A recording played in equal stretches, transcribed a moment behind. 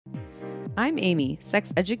I'm Amy,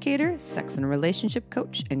 sex educator, sex and relationship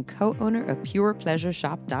coach, and co-owner of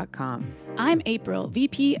PurePleasureShop.com. I'm April,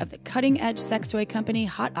 VP of the cutting-edge sex toy company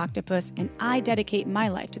Hot Octopus, and I dedicate my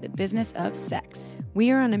life to the business of sex. We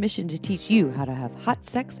are on a mission to teach you how to have hot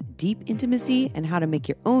sex, deep intimacy, and how to make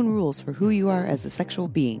your own rules for who you are as a sexual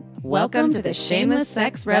being. Welcome to the Shameless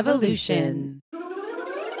Sex Revolution.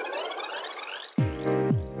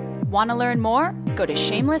 Want to learn more? Go to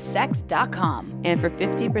shamelesssex.com. And for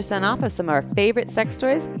 15% off of some of our favorite sex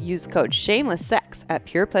toys, use code SHAMELESSSEX at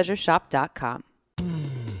PurePleasureShop.com.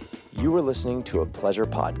 You are listening to a pleasure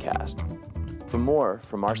podcast. For more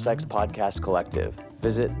from our sex podcast collective,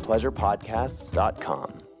 visit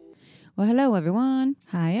pleasurepodcasts.com. Well, hello, everyone.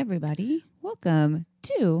 Hi, everybody. Welcome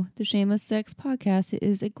to the Shameless Sex Podcast. It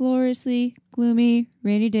is a gloriously gloomy,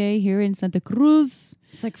 rainy day here in Santa Cruz.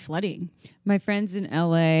 It's like flooding. My friends in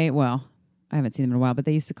LA, well, I haven't seen them in a while, but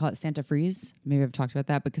they used to call it Santa Freeze. Maybe I've talked about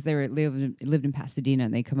that because they lived in Pasadena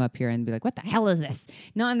and they come up here and be like, what the hell is this?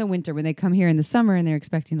 Not in the winter, when they come here in the summer and they're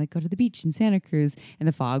expecting like go to the beach in Santa Cruz and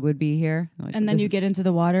the fog would be here. Like, and then you get into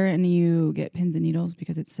the water and you get pins and needles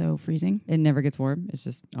because it's so freezing. It never gets warm. It's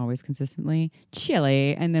just always consistently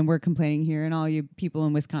chilly. And then we're complaining here and all you people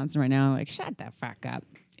in Wisconsin right now, like, shut the fuck up.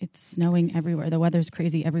 It's snowing everywhere. The weather's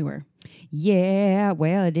crazy everywhere. Yeah,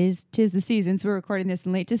 well, tis the season. So we're recording this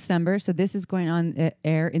in late December. So this is going on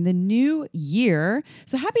air in the new year.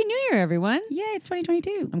 So happy New Year, everyone. Yay, it's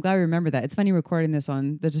 2022. I'm glad we remember that. It's funny recording this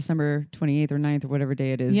on the December 28th or 9th or whatever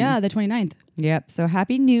day it is. Yeah, the 29th. Yep. So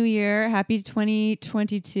happy New Year. Happy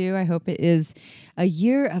 2022. I hope it is a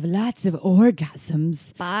year of lots of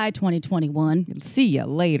orgasms. Bye, 2021. See you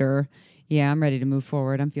later. Yeah, I'm ready to move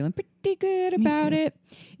forward. I'm feeling pretty good about it.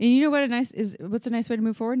 And you know what what's a nice way to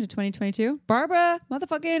move forward into 2022? Barbara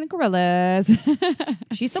motherfucking Carrellas.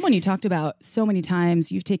 She's someone you talked about so many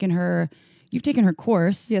times. You've taken her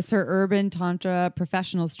course. Yes, her Urban Tantra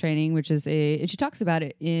professionals training, which is and she talks about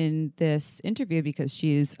it in this interview because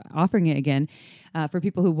she's offering it again for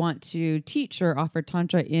people who want to teach or offer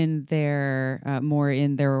Tantra in their more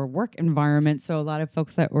in their work environment. So a lot of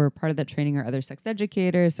folks that were part of that training are other sex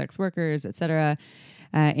educators, sex workers, etc.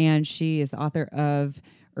 And she is the author of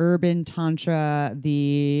Urban Tantra,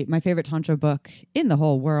 my favorite Tantra book in the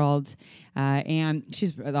whole world. And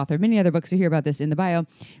she's the author of many other books. You hear about this in the bio.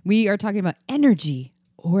 We are talking about energy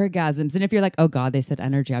orgasms. And if you're like, oh God, they said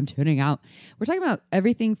energy, I'm tuning out. We're talking about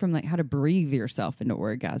everything from like how to breathe yourself into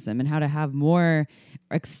orgasm and how to have more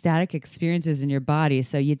ecstatic experiences in your body.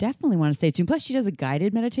 So you definitely want to stay tuned. Plus she does a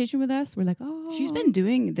guided meditation with us. We're like, oh. She's been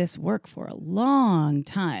doing this work for a long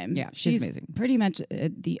time. Yeah, she's amazing. Pretty much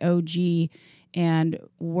the OG and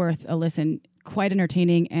worth a listen. Quite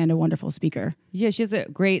entertaining and a wonderful speaker. Yeah, she has a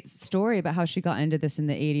great story about how she got into this in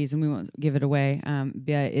the 80s, and we won't give it away.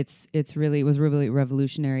 Yeah, it was really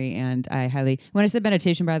revolutionary, and I highly. When I said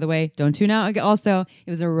meditation, by the way, don't tune out. Also,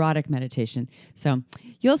 it was erotic meditation. So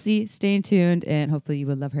you'll see. Stay tuned, and hopefully you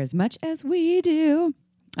will love her as much as we do.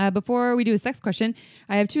 Before we do a sex question,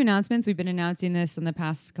 I have two announcements. We've been announcing this in the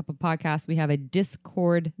past couple of podcasts. We have a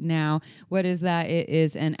Discord now. What is that? It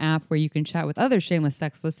is an app where you can chat with other Shameless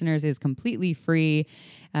Sex listeners. It is completely free.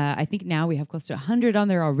 I think now we have close to 100 on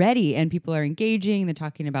there already, and people are engaging. They're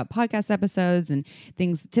talking about podcast episodes and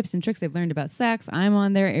things, tips and tricks they've learned about sex. I'm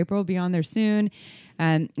on there. April will be on there soon.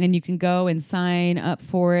 And you can go and sign up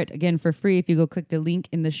for it, again, for free. If you go click the link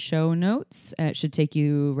in the show notes, it should take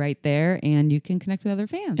you right there, and you can connect with other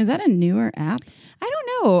fans. Is that a newer app? I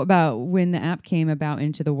don't know about when the app came about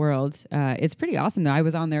into the world. It's pretty awesome, though. I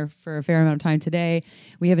was on there for a fair amount of time today.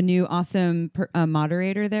 We have a new awesome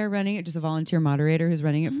moderator there running it, just a volunteer moderator who's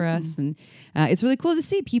running it for us. And it's really cool to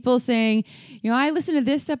see people saying, I listened to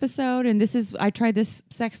this episode, and I tried this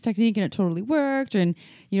sex technique, and it totally worked. And,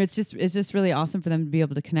 it's just really awesome for them to be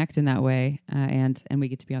able to connect in that way. And we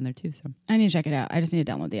get to be on there, too. So I need to check it out. I just need to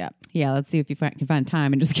download the app. Yeah, let's see if you can find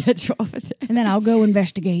time and just get you off of it. And then I'll go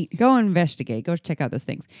investigate. Go check out those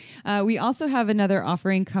things. We also have another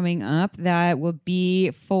offering coming up that will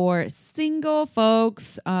be for single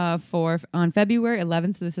folks on February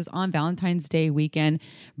 11th. So this is on Valentine's Day weekend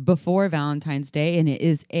before Valentine's Day, and it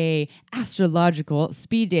is a astrological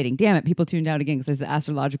speed dating. Damn it, people tuned out again because it's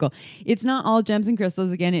astrological. It's not all gems and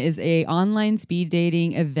crystals. Again, it is a online speed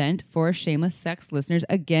dating event for Shameless Sex listeners,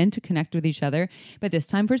 again, to connect with each other, but this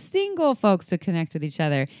time for single folks to connect with each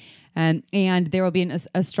other. And there will be an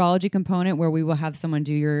astrology component where we will have someone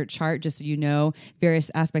do your chart just so you know various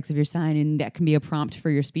aspects of your sign, and that can be a prompt for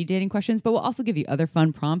your speed dating questions. But we'll also give you other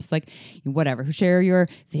fun prompts like whatever, share your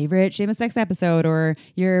favorite Shameless Sex episode or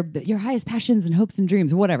your highest passions and hopes and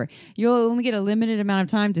dreams, whatever. You'll only get a limited amount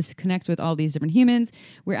of time to connect with all these different humans.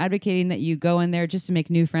 We're advocating that you go in there just to make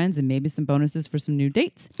new friends and maybe some bonuses for some new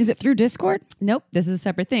dates. Is it through Discord? Nope, this is a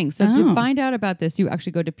separate thing. So to find out about this, you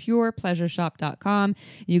actually go to purepleasureshop.com.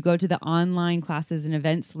 You go to the online classes and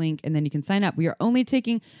events link, and then you can sign up. We are only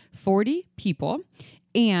taking 40 people.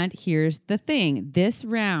 And here's the thing. This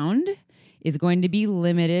round is going to be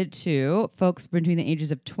limited to folks between the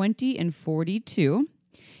ages of 20 and 42.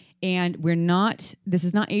 And this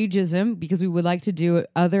is not ageism, because we would like to do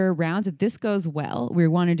other rounds. If this goes well, we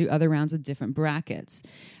want to do other rounds with different brackets.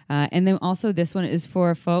 And then also this one is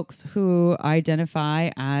for folks who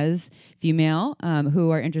identify as female,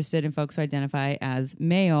 who are interested in folks who identify as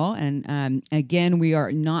male. And again, we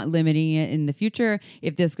are not limiting it in the future.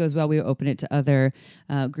 If this goes well, we will open it to other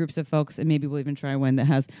groups of folks, and maybe we'll even try one that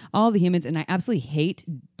has all the humans. And I absolutely hate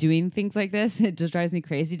doing things like this. It just drives me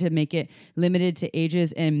crazy to make it limited to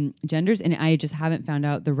ages and genders. And I just haven't found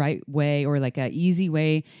out the right way, or like an easy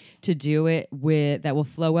way to do it that will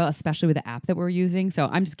flow well, especially with the app that we're using. So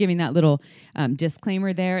I'm just giving that little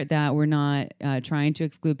disclaimer there that we're not trying to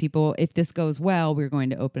exclude people. If this goes well, we're going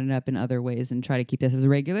to open it up in other ways and try to keep this as a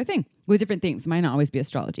regular thing with different things. It might not always be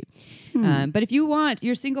astrology. But if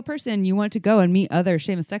you're a single person, you want to go and meet other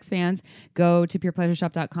Shameless Sex fans, go to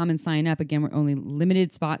purepleasureshop.com and sign up. Again, we're only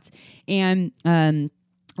limited spots. And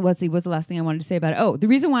let's see, what's the last thing I wanted to say about it? Oh, the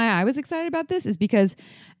reason why I was excited about this is because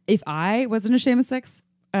if I wasn't a Shameless Sex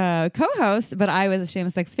co-host, but I was a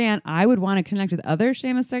Shameless Sex fan, I would want to connect with other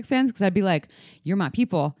Shameless Sex fans, because I'd be like, you're my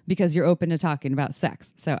people because you're open to talking about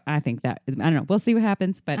sex. So I think that, I don't know, we'll see what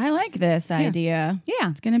happens. But I like this idea. Yeah.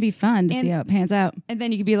 It's going to be fun to see how it pans out. And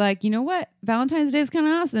then you could be like, you know what? Valentine's Day is kind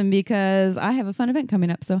of awesome because I have a fun event coming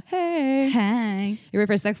up. So, hey. You ready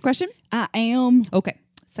for a sex question? I am. Okay.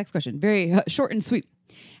 Sex question. Very short and sweet.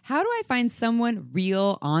 How do I find someone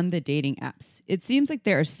real on the dating apps? It seems like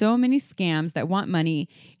there are so many scams that want money,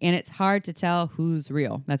 and it's hard to tell who's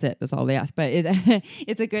real. That's it. That's all they ask. But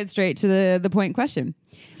it's a good straight to the point question.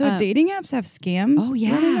 So dating apps have scams? Oh,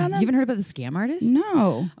 yeah. You haven't heard about the scam artists?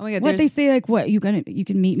 No. Oh, my God. What they say, like, what? You can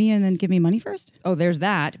meet me and then give me money first? Oh, there's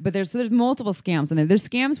that. But there's multiple scams on there. There's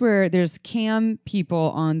scams where there's cam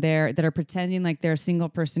people on there that are pretending like they're a single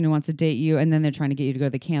person who wants to date you, and then they're trying to get you to go to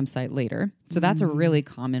the cam site later. So that's a really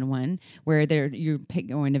common one where you're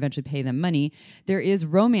going to eventually pay them money. There is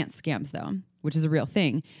romance scams, though, which is a real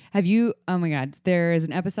thing. Oh my God, there is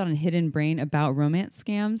an episode on Hidden Brain about romance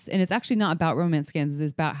scams. And it's actually not about romance scams.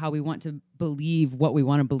 It's about how we want to believe what we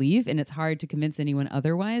want to believe. And it's hard to convince anyone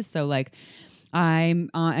otherwise. So like, I'm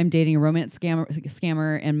dating a romance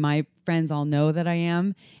scammer, and my friends all know that I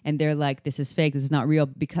am, and they're like, this is fake, this is not real,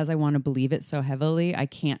 because I want to believe it so heavily, I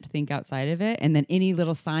can't think outside of it. And then any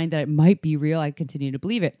little sign that it might be real, I continue to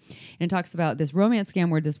believe it. And it talks about this romance scam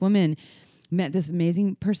where this woman met this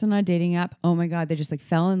amazing person on a dating app. Oh my God, they just like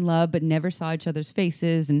fell in love, but never saw each other's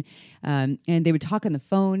faces. And they would talk on the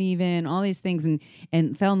phone even, all these things,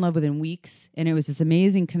 and fell in love within weeks. And it was this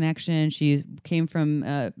amazing connection. She came from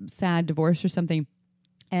a sad divorce or something.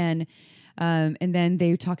 And then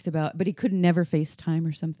they talked about, but he could never FaceTime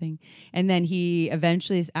or something. And then he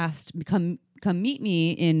eventually asked, come meet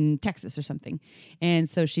me in Texas or something. And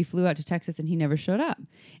so she flew out to Texas, and he never showed up.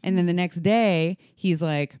 And then the next day he's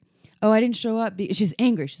like, oh, I didn't show up. She's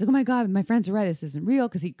angry. She's like, oh my God, my friends are right. This isn't real,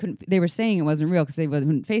 because they were saying it wasn't real because they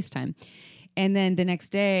wouldn't FaceTime. And then the next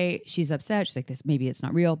day she's upset. She's like, maybe it's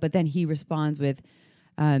not real. But then he responds with,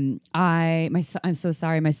 I'm so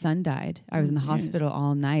sorry. My son died. I was in the hospital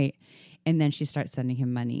all night. And then she starts sending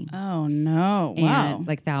him money. Oh, no. Wow. And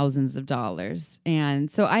like thousands of dollars.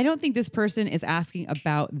 And so I don't think this person is asking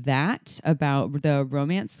about the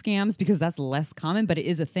romance scams, because that's less common, but it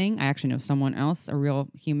is a thing. I actually know someone else, a real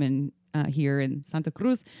human here in Santa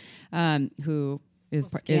Cruz, who is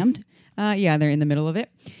scammed. Yeah, they're in the middle of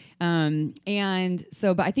it. And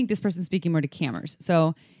so, but I think this person's speaking more to cammers.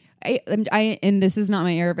 So and this is not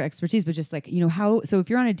my area of expertise, but just like, so if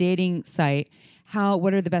you're on a dating site,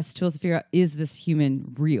 what are the best tools to figure out, is this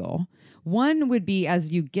human real? One would be,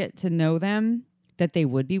 as you get to know them, that they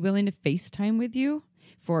would be willing to FaceTime with you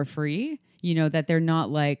for free. That they're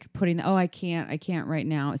not like putting, I can't right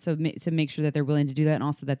now. So to make sure that they're willing to do that, and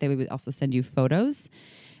also that they would also send you photos.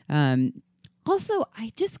 Also,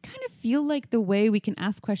 I just kind of feel like the way we can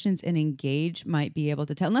ask questions and engage might be able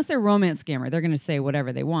to tell, unless they're a romance scammer, they're going to say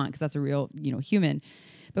whatever they want because that's a real, human.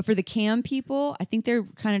 But for the cam people, I think they're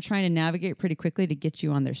kind of trying to navigate pretty quickly to get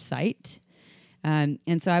you on their site. And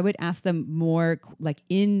so I would ask them more like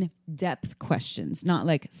in-depth questions, not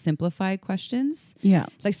like simplified questions. Yeah.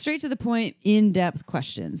 Like straight to the point, in-depth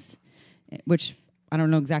questions, which I don't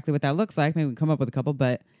know exactly what that looks like. Maybe we can come up with a couple,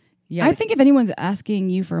 but yeah. I think if anyone's asking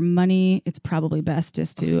you for money, it's probably best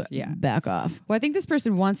just to back off. Well, I think this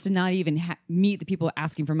person wants to not even meet the people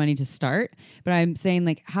asking for money to start, but I'm saying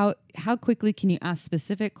like how quickly can you ask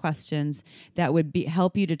specific questions that would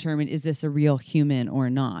help you determine is this a real human or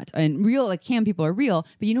not? And real like cam people are real,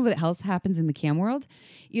 but you know what else happens in the cam world?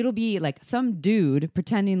 It'll be like some dude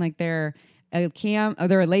pretending like they're a cam, or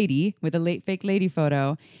they're a lady with a fake lady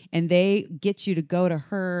photo, and they get you to go to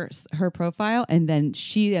her profile, and then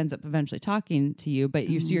she ends up eventually talking to you, but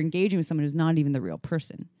you're engaging with someone who's not even the real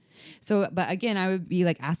person. So, but again, I would be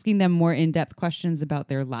like asking them more in-depth questions about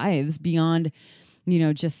their lives beyond,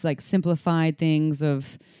 just like simplified things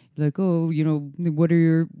of like, oh, what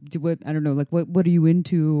are you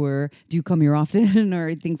into, or do you come here often,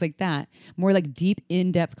 or things like that. More like deep,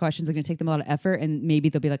 in-depth questions are going to take them a lot of effort, and maybe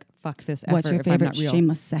they'll be like, fuck this effort. What's your if I'm favorite not real.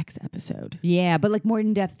 Shameless Sex episode? Yeah, but like more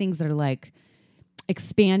in-depth things that are like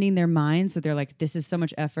expanding their mind. So they're like, this is so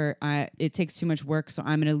much effort. It takes too much work, so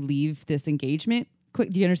I'm going to leave this engagement quick.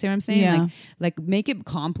 Do you understand what I'm saying? Yeah. Like make it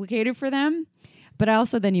complicated for them. But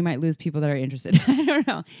also then you might lose people that are interested. I don't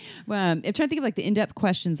know. I'm trying to think of like the in-depth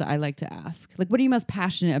questions that I like to ask. Like, what are you most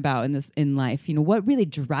passionate about in life? What really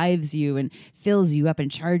drives you and fills you up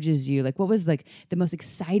and charges you? Like, what was like the most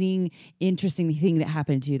exciting, interesting thing that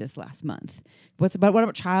happened to you this last month? What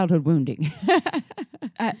about childhood wounding?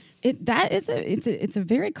 It's a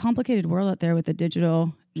very complicated world out there with the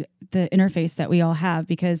interface that we all have,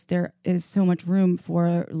 because there is so much room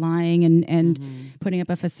for lying and putting up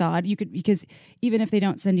a facade. Because even if they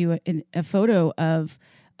don't send you a photo of,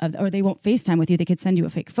 or they won't FaceTime with you, they could send you a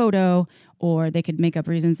fake photo, or they could make up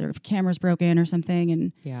reasons their camera's broken or something.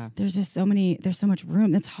 And there's just there's so much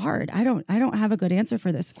room. That's hard. I don't have a good answer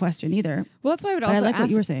for this question either. Well, that's why I would also ask what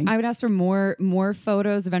you were saying. I would ask for more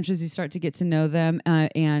photos eventually as you start to get to know them,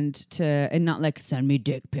 and not like send me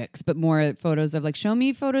dick pics, but more photos of like, show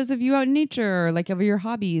me photos of you out in nature, or like of your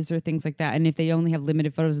hobbies or things like that. And if they only have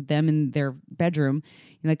limited photos of them in their bedroom,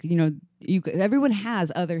 like, everyone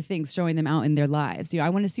has other things showing them out in their lives. I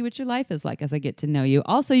want to see what your life is like as I get to know you.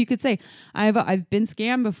 Also, you could say, I've been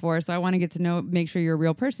scammed before, so I want to get to make sure you're a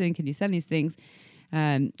real person. Can you send these things?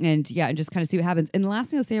 And just kind of see what happens. And the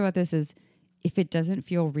last thing I'll say about this is, if it doesn't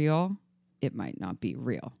feel real, it might not be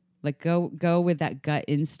real. Like go with that gut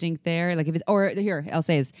instinct there. Like I'll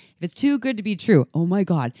say this, if it's too good to be true, oh my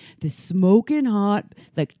God, this smoking hot,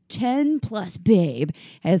 like 10 plus babe,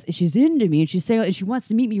 she's into me and she wants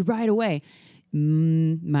to meet me right away,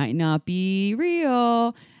 might not be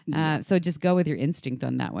real. So just go with your instinct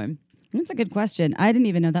on that one. That's a good question. I didn't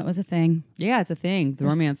even know that was a thing. Yeah, it's a thing. The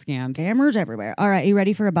romance scams. Scammers everywhere. All right, you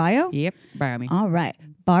ready for a bio? Yep, bio me. All right.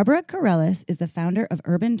 Barbara Carrellas is the founder of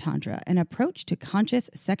Urban Tantra, an approach to conscious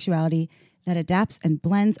sexuality that adapts and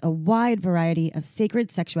blends a wide variety of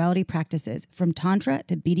sacred sexuality practices, from Tantra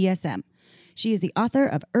to BDSM. She is the author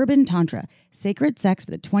of Urban Tantra, Sacred Sex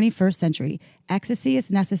for the 21st Century, Ecstasy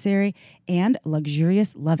is Necessary, and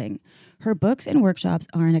Luxurious Loving. Her books and workshops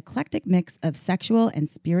are an eclectic mix of sexual and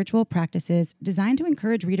spiritual practices designed to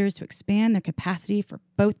encourage readers to expand their capacity for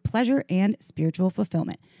both pleasure and spiritual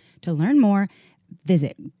fulfillment. To learn more,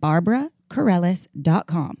 visit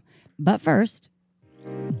barbaracarrellas.com. But first,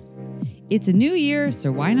 it's a new year,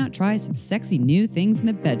 so why not try some sexy new things in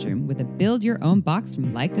the bedroom with a Build Your Own box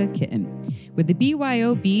from Like a Kitten. With the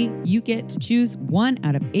BYOB, you get to choose 1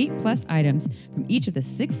 out of 8+ items from each of the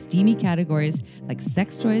 6 steamy categories like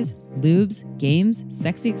sex toys, lubes, games,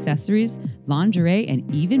 sexy accessories, lingerie, and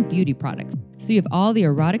even beauty products. So you have all the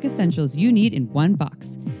erotic essentials you need in one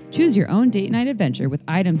box. Choose your own date night adventure with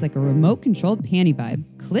items like a remote-controlled panty vibe,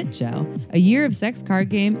 clit gel, a year of sex card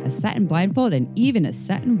game, a satin blindfold, and even a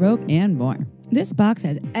satin rope and more. This box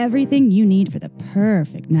has everything you need for the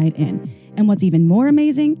perfect night in. And what's even more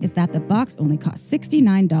amazing is that the box only costs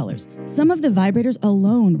 $69. Some of the vibrators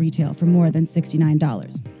alone retail for more than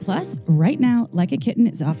 $69. Plus, right now, Like a Kitten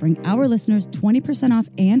is offering our listeners 20% off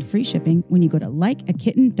and free shipping when you go to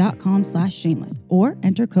likeakitten.com/shameless or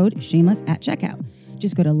enter code shameless at checkout.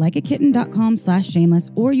 Just go to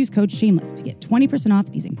likeakitten.com/shameless or use code shameless to get 20% off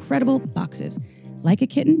these incredible boxes.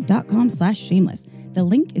 Likeakitten.com/shameless. The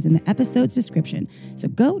link is in the episode's description, so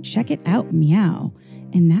go check it out, meow.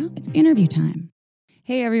 And now it's interview time.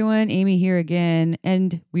 Hey everyone, Amy here again,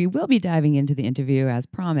 and we will be diving into the interview as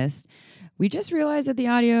promised We just realized that the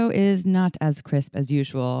audio is not as crisp as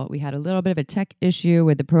usual. We had a little bit of a tech issue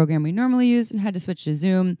with the program we normally use and had to switch to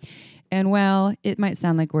Zoom. And well, it might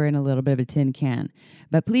sound like we're in a little bit of a tin can.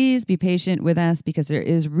 But please be patient with us because there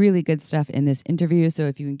is really good stuff in this interview. So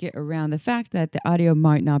if you can get around the fact that the audio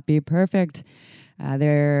might not be perfect,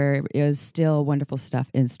 there is still wonderful stuff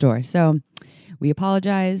in store. So we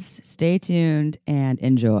apologize. Stay tuned and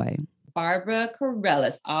enjoy. Barbara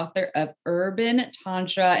Carrellas, author of Urban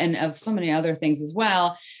Tantra and of so many other things as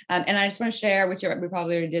well. And I just want to share with you, we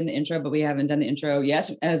probably already did in the intro, but we haven't done the intro yet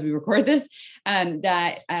as we record this,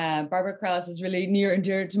 that Barbara Carrellas is really near and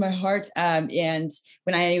dear to my heart. And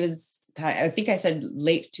when I think I said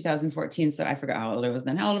late 2014, so I forgot how old I was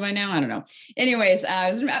then. How old am I now? I don't know. Anyways, I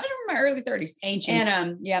was in my early 30s. Ancient.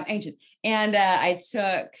 And ancient. And I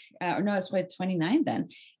took, I was probably 29 then.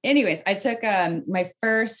 Anyways, I took my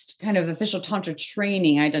first kind of official Tantra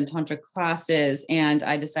training. I'd done Tantra classes, and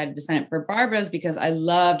I decided to sign up for Barbara's because I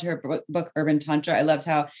loved her book, Urban Tantra. I loved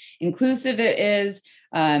how inclusive it is,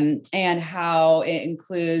 and how it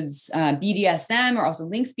includes BDSM, or also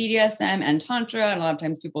links BDSM and Tantra. And a lot of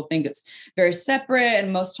times people think it's very separate,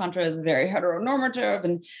 and most Tantra is very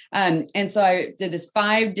heteronormative. And so I did this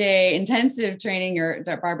 5-day intensive training, or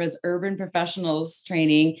Barbara's Urban Professionals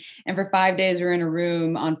training. And for 5 days, we were in a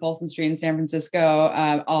room on Folsom Street in San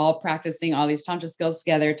Francisco, all practicing all these Tantra skills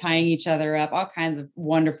together, tying each other up, all kinds of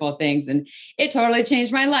wonderful things. And it totally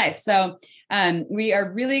changed my life. So we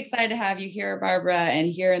are really excited to have you here, Barbara, and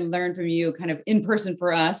hear and learn from you kind of in person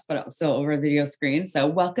for us, but also over a video screen. So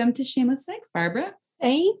welcome to Shameless Sex, Barbara.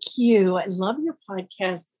 Thank you. I love your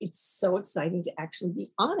podcast. It's so exciting to actually be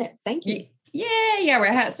on it. Thank you. Yeah.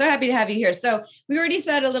 We're so happy to have you here. So we already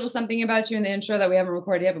said a little something about you in the intro that we haven't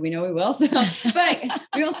recorded yet, but we know we will. So, but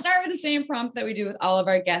we will start with the same prompt that we do with all of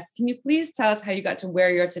our guests. Can you please tell us how you got to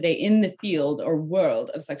where you are today in the field or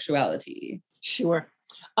world of sexuality? Sure.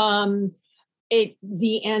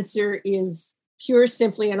 The answer is pure,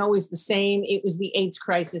 simply, and always the same. It was the AIDS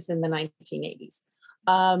crisis in the 1980s.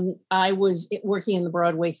 I was working in the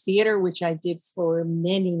Broadway theater, which I did for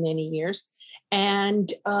many, many years.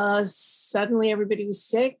 And suddenly everybody was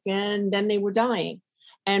sick, and then they were dying.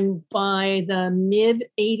 And by the mid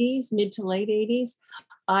to late 80s,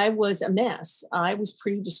 I was a mess. I was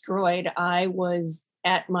pretty destroyed. I was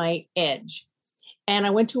at my edge. And I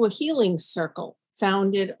went to a healing circle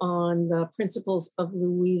founded on the principles of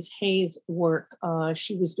Louise Hay's work.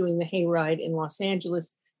 She was doing the Hayride in Los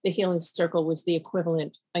Angeles. The Healing Circle was the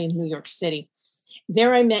equivalent in New York City.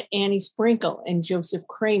 There I met Annie Sprinkle and Joseph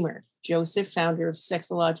Kramer. Joseph, founder of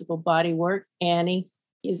Sexological Bodywork. Annie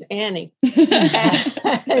is Annie.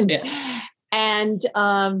 And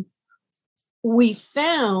we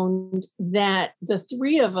found that the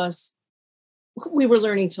three of us, we were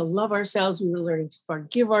learning to love ourselves. We were learning to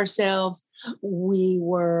forgive ourselves. We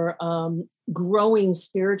were growing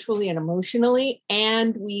spiritually and emotionally.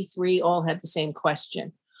 And we three all had the same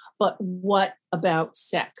question. But what about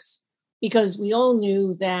sex? Because we all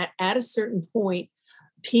knew that at a certain point,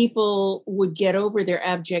 people would get over their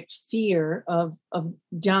abject fear of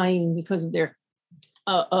dying because of their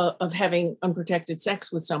of having unprotected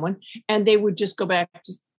sex with someone, and they would just go back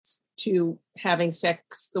to having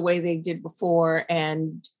sex the way they did before,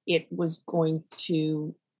 and it was going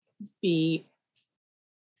to be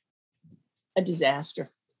a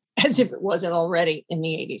disaster, as if it wasn't already in the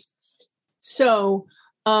 80s. So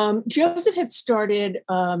Joseph had started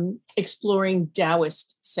exploring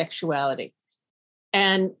Taoist sexuality.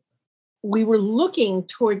 And we were looking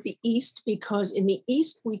toward the East because in the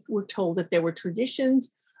East, we were told that there were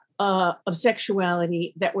traditions of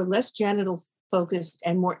sexuality that were less genital focused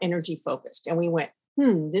and more energy focused. And we went,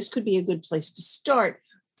 this could be a good place to start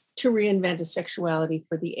to reinvent a sexuality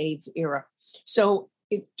for the AIDS era. So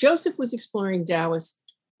Joseph was exploring Taoist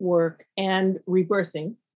work and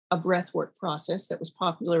rebirthing, a breathwork process that was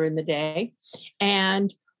popular in the day.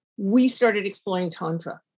 And we started exploring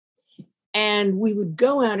Tantra. And we would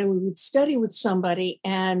go out and we would study with somebody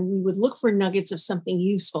and we would look for nuggets of something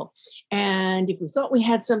useful. And if we thought we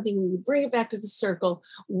had something, we would bring it back to the circle.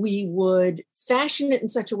 We would fashion it in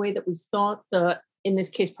such a way that we thought in this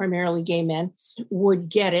case, primarily gay men, would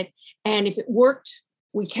get it. And if it worked,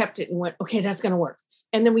 we kept it and went, okay, that's going to work.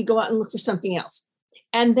 And then we go out and look for something else.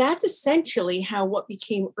 And that's essentially how what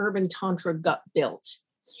became Urban Tantra got built.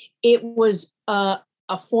 It was a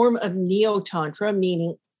form of neo-tantra,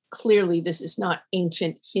 meaning clearly this is not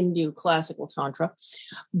ancient Hindu classical Tantra,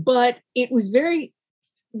 but it was very,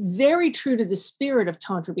 very true to the spirit of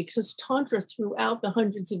Tantra, because Tantra throughout the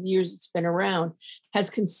hundreds of years it's been around has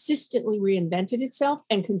consistently reinvented itself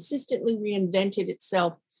and consistently reinvented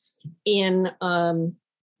itself in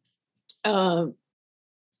to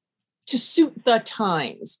suit the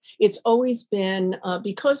times. It's always been,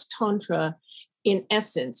 because Tantra, in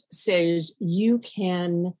essence, says you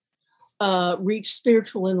can reach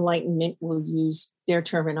spiritual enlightenment, we'll use their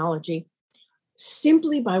terminology,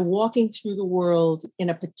 simply by walking through the world in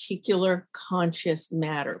a particular conscious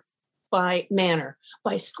manner, by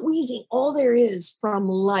squeezing all there is from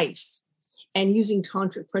life and using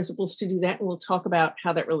tantric principles to do that. And we'll talk about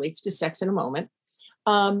how that relates to sex in a moment.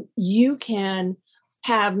 You can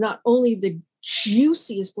have not only the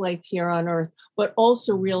juiciest life here on earth, but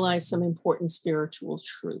also realize some important spiritual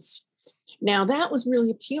truths. Now, that was really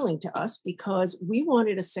appealing to us because we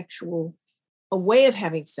wanted a way of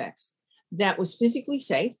having sex that was physically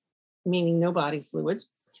safe, meaning no body fluids,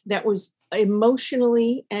 that was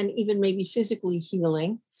emotionally and even maybe physically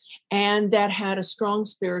healing, and that had a strong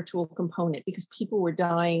spiritual component because people were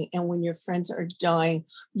dying. And when your friends are dying,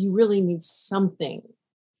 you really need something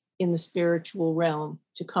in the spiritual realm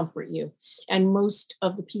to comfort you. And most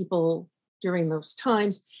of the people during those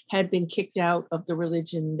times had been kicked out of the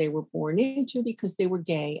religion they were born into because they were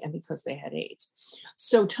gay and because they had AIDS.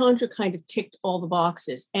 So Tantra kind of ticked all the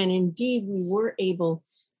boxes. And indeed, we were able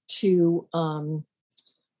to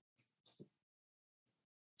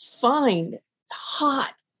find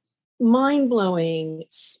hot, mind-blowing,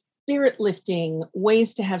 spirit-lifting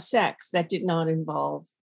ways to have sex that did not involve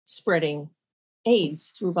spreading AIDS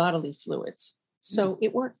through bodily fluids. So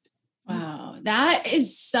it worked. Wow. That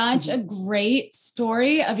is such a great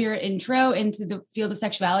story of your intro into the field of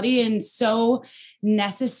sexuality, and so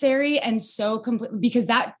necessary and so complete, because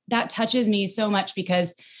that touches me so much,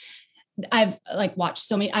 because I've watched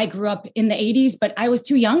so many. I grew up in the 80s, but I was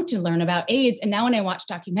too young to learn about AIDS. And now when I watch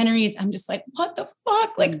documentaries, I'm just like, what the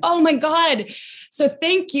fuck? Oh my God. So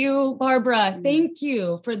thank you, Barbara. Thank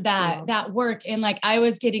you for that work. And I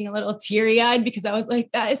was getting a little teary eyed because I was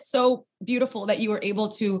like, that is so beautiful that you were able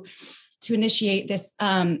to initiate this,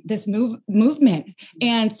 this movement.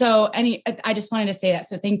 And so I just wanted to say that.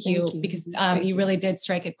 So thank you. Because you really did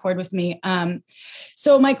strike a chord with me.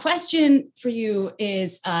 So my question for you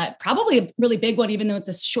is probably a really big one, even though it's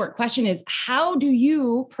a short question, is how do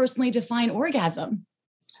you personally define orgasm?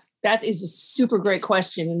 That is a super great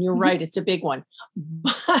question. And you're right, it's a big one,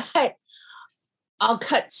 but I'll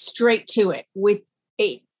cut straight to it with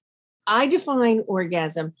I define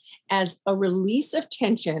orgasm as a release of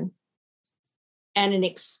tension and an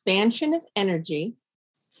expansion of energy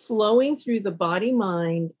flowing through the body,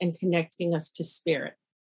 mind, and connecting us to spirit.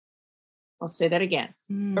 I'll say that again.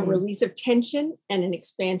 A release of tension and an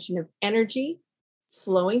expansion of energy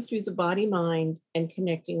flowing through the body, mind, and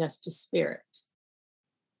connecting us to spirit.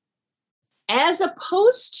 As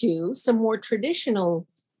opposed to some more traditional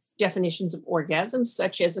definitions of orgasm,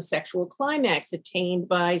 such as a sexual climax attained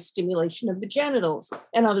by stimulation of the genitals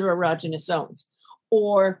and other erogenous zones,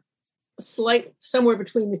 or somewhere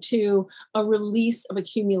between the two, a release of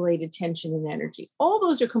accumulated tension and energy. All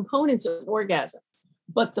those are components of orgasm,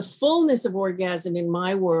 but the fullness of orgasm in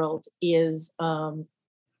my world is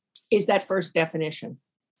that first definition.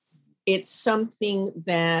 It's something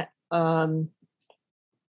that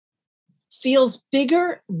feels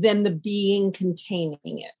bigger than the being containing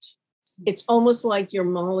it. It's almost like your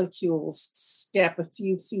molecules step a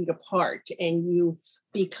few feet apart and you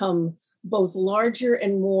become both larger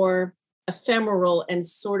and more ephemeral and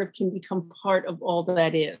sort of can become part of all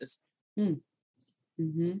that is.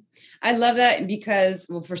 Mm-hmm. I love that because,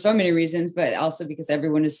 well, for so many reasons, but also because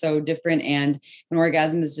everyone is so different. And an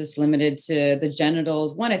orgasm is just limited to the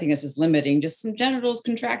genitals. One, I think it's just limiting, just some genitals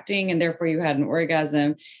contracting, and therefore you had an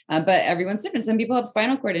orgasm. But everyone's different. Some people have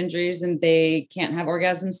spinal cord injuries and they can't have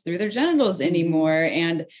orgasms through their genitals anymore.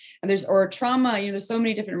 And there's trauma. There's so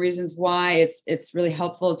many different reasons why it's really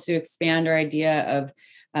helpful to expand our idea of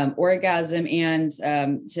orgasm and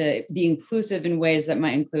to be inclusive in ways that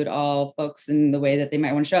might include all folks in the way that they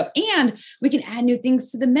might want to show up. And we can add new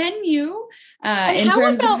things to the menu in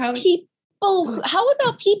terms of how people. How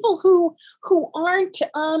about people who aren't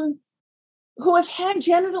who have had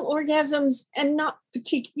genital orgasms and not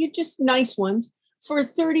particularly just nice ones for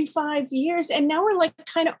 35 years, and now we're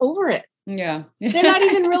kind of over it. Yeah, they're not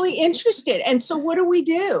even really interested. And so, what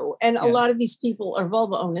do? And a lot of these people are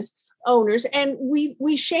vulva owners, and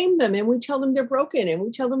we shame them and we tell them they're broken and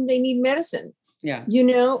we tell them they need medicine. Yeah. Big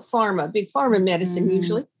pharma medicine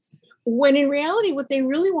usually. When in reality, what they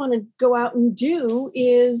really want to go out and do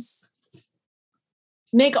is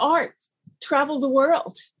make art, travel the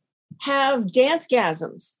world, have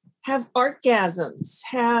dance-gasms, have art-gasms,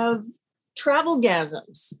 have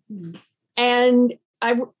travel-gasms. And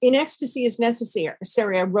in Ecstasy is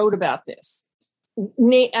Necessary, I wrote about this.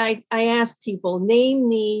 I asked people, name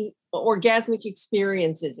me orgasmic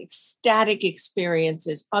experiences, ecstatic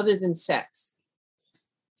experiences other than sex.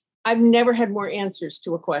 I've never had more answers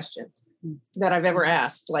to a question that I've ever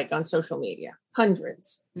asked, like on social media,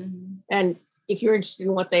 hundreds. Mm-hmm. And if you're interested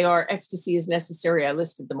in what they are, ecstasy is necessary. I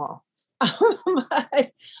listed them all.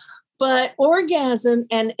 But orgasm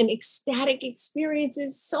and an ecstatic experience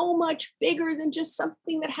is so much bigger than just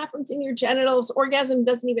something that happens in your genitals. Orgasm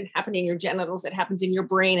doesn't even happen in your genitals. It happens in your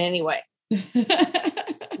brain anyway.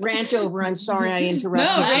 Rant over. I'm sorry I interrupted.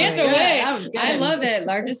 No, rant away. I love it.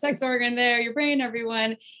 Largest sex organ there, your brain,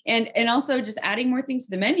 everyone. And also just adding more things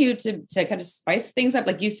to the menu to kind of spice things up.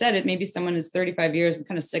 Like you said, it maybe someone is 35 years and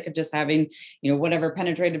kind of sick of just having, whatever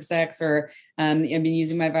penetrative sex, or I've been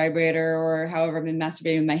using my vibrator, or however I've been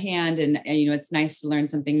masturbating with my hand. And it's nice to learn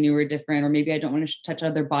something new or different, or maybe I don't want to touch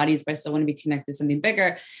other bodies, but I still want to be connected to something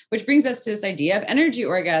bigger, which brings us to this idea of energy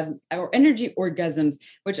orgasms,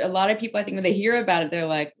 which a lot of people, I think when they hear about it, they're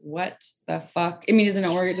like, what the fuck? I mean, does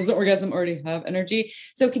the orgasm already have energy?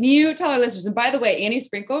 So can you tell our listeners, and by the way, Annie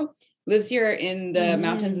Sprinkle lives here in the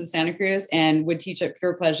mountains of Santa Cruz and would teach at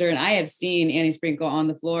Pure Pleasure. And I have seen Annie Sprinkle on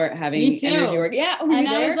the floor having energy orgasms. Yeah. Oh, and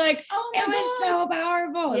I was like, oh my God. Was so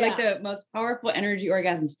powerful. Yeah. Like the most powerful energy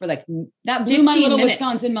orgasms for like that blew my little minutes.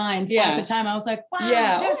 Wisconsin mind. At the time I was like,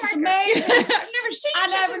 wow, this is amazing. I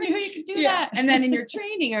never knew you could do that. And then in your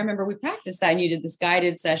training, I remember we practiced that and you did this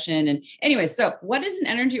guided session. And anyway, so what is an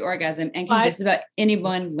energy orgasm, and can just about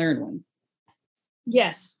anyone learn one?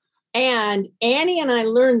 Yes. And Annie and I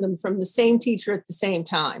learned them from the same teacher at the same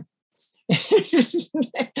time. It's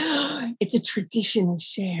a tradition we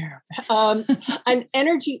share. An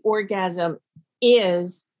energy orgasm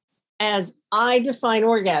is, as I define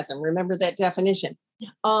orgasm, remember that definition.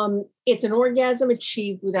 It's an orgasm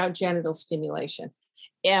achieved without genital stimulation.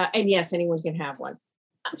 And yes, anyone can have one.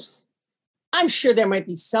 I'm sure there might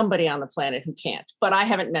be somebody on the planet who can't, but I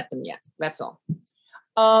haven't met them yet. That's all.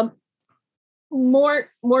 More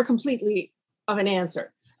completely of an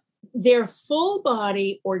answer. They're full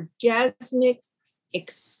body, orgasmic,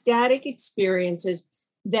 ecstatic experiences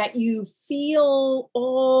that you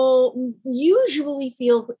usually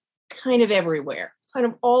feel kind of everywhere, kind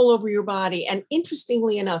of all over your body. And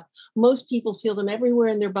interestingly enough, most people feel them everywhere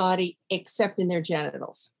in their body except in their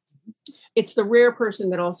genitals. It's the rare person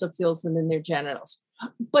that also feels them in their genitals.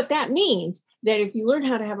 But that means that if you learn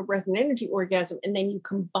how to have a breath and energy orgasm and then you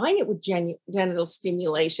combine it with genital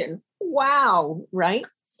stimulation, wow, right?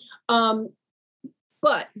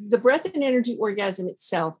 But the breath and energy orgasm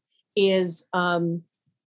itself is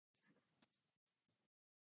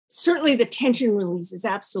certainly the tension release is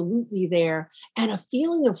absolutely there. And a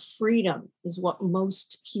feeling of freedom is what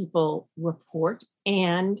most people report.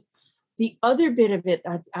 And the other bit of it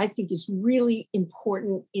I think is really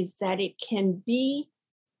important is that it can be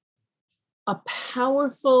a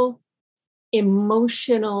powerful,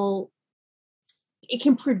 emotional, it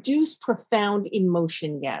can produce profound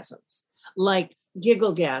emotion-gasms, like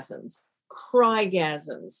giggle-gasms,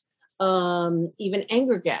 cry-gasms, even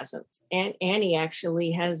anger-gasms. And Annie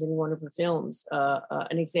actually has in one of her films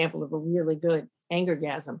an example of a really good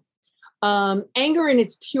anger-gasm. Anger in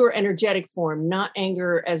its pure energetic form, not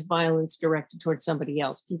anger as violence directed towards somebody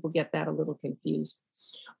else. People get that a little confused.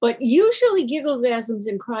 But usually giggle-gasms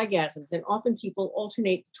and cry-gasms, and often people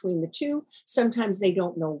alternate between the two. Sometimes they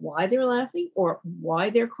don't know why they're laughing or why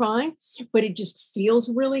they're crying, but it just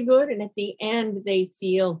feels really good. And at the end, they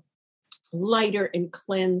feel lighter and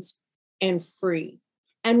cleansed and free.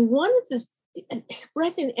 And one of the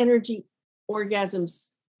breath and energy orgasms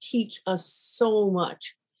teach us so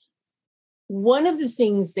much. One of the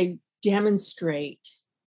things they demonstrate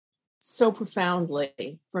so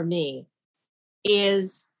profoundly for me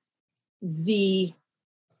is the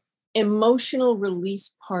emotional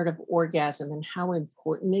release part of orgasm and how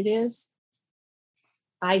important it is.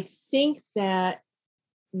 I think that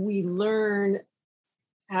we learn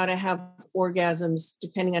how to have orgasms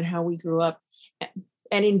depending on how we grew up.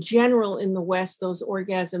 And in general, in the West, those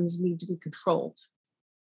orgasms need to be controlled.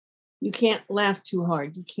 You can't laugh too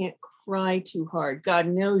hard. You can't cry too hard. God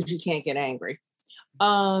knows you can't get angry.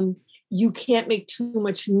 You can't make too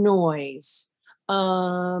much noise.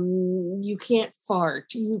 You can't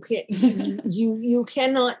fart. You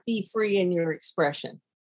cannot be free in your expression.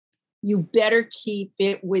 You better keep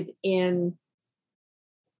it within.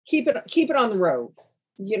 Keep it on the road.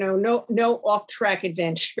 No off-track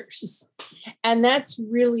adventures. And that's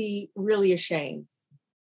really, really a shame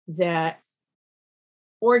that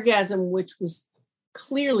orgasm, which was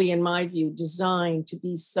clearly, in my view, designed to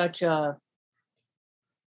be such a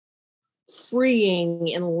freeing,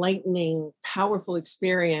 enlightening, powerful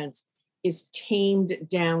experience, is tamed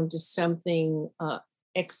down to something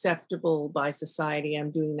acceptable by society.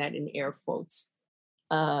 I'm doing that in air quotes.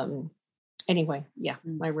 Anyway, yeah,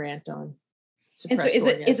 my rant on suppressed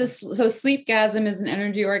orgasm. So sleepgasm is an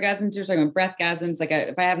energy orgasm? So you're talking about breathgasms. Like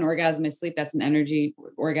if I have an orgasm, I sleep, that's an energy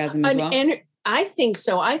orgasm as well? I think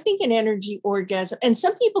so. I think an energy orgasm, and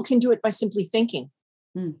some people can do it by simply thinking.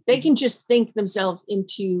 They can just think themselves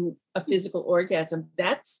into a physical orgasm.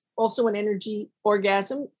 That's also an energy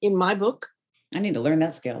orgasm in my book. I need to learn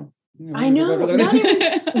that skill. I know.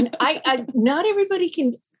 Not everybody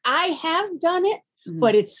can. I have done it,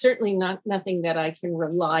 but it's certainly nothing that I can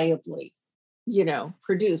reliably,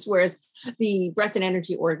 produce. Whereas the breath and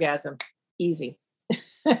energy orgasm, easy.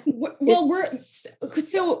 Well,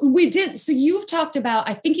 you've talked about,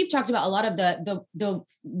 I think you've talked about a lot of the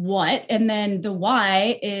what, and then the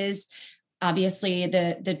why is obviously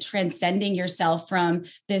the transcending yourself from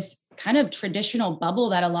this kind of traditional bubble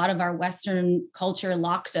that a lot of our Western culture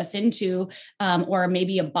locks us into, or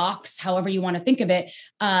maybe a box, however you want to think of it.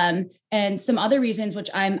 And some other reasons, which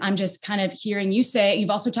I'm just kind of hearing you say. You've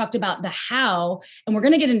also talked about the how, and we're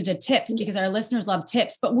going to get into tips because our listeners love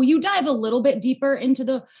tips, but will you dive a little bit deeper into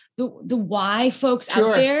the why folks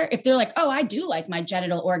out there, if they're like, oh, I do like my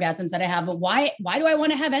genital orgasms that I have, but why do I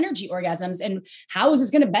want to have energy orgasms, and how is this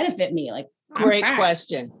going to benefit me? Like, Great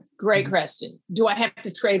question. Do I have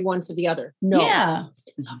to trade one for the other? No. Yeah.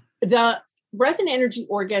 The breath and energy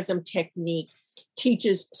orgasm technique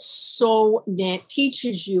teaches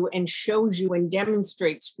you and shows you and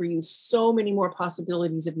demonstrates for you so many more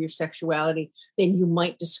possibilities of your sexuality than you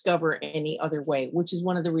might discover any other way, which is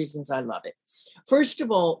one of the reasons I love it. First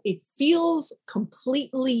of all, it feels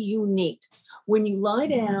completely unique when you lie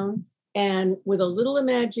down and with a little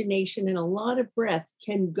imagination and a lot of breath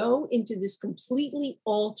can go into this completely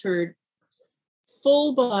altered,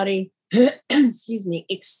 full body,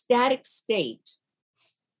 ecstatic state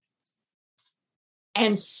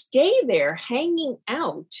and stay there hanging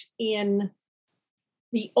out in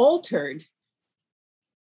the altered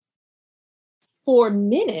for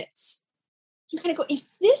minutes. You kind of go, if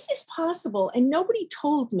this is possible and nobody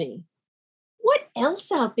told me, what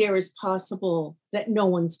else out there is possible that no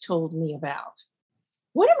one's told me about?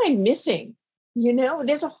 What am I missing?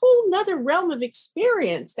 There's a whole nother realm of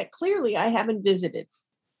experience that clearly I haven't visited.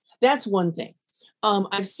 That's one thing.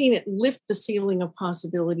 I've seen it lift the ceiling of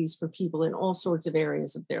possibilities for people in all sorts of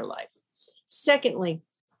areas of their life. Secondly,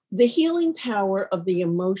 the healing power of the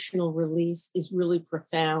emotional release is really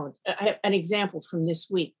profound. I have an example from this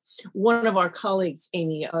week. One of our colleagues,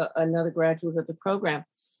 Amy, another graduate of the program,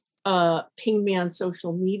 pinged me on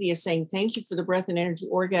social media saying, thank you for the breath and energy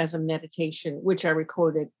orgasm meditation, which I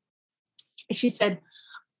recorded. She said,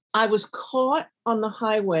 I was caught on the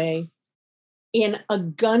highway in a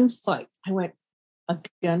gunfight. I went, a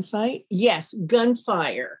gunfight? Yes,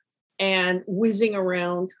 gunfire, and whizzing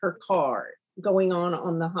around her car going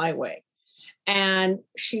on the highway. And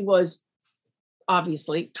she was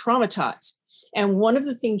obviously traumatized. And one of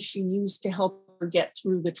the things she used to help her get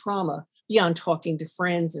through the trauma, beyond talking to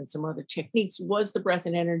friends and some other techniques, was the breath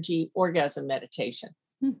and energy orgasm meditation,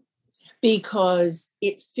 because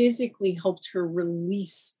it physically helped her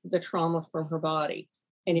release the trauma from her body.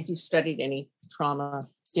 And if you've studied any trauma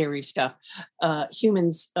theory stuff,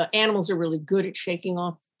 animals are really good at shaking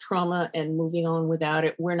off trauma and moving on without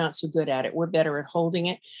it. We're not so good at it. We're better at holding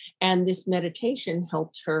it. And this meditation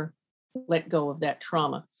helped her let go of that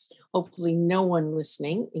trauma. Hopefully no one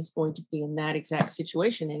listening is going to be in that exact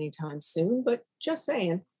situation anytime soon, but just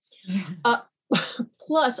saying.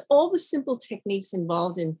 Plus, all the simple techniques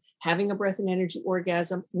involved in having a breath and energy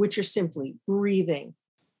orgasm, which are simply breathing,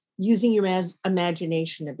 using your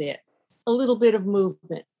imagination a bit, a little bit of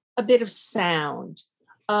movement, a bit of sound.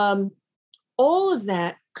 All of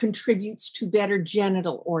that contributes to better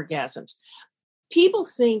genital orgasms. People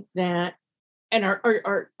think that, and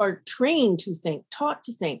are trained to think, taught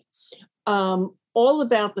to think, all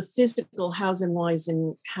about the physical hows and whys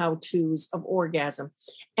and how-tos of orgasm.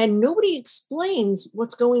 And nobody explains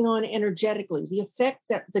what's going on energetically, the effect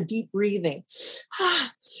that the deep breathing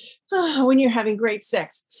when you're having great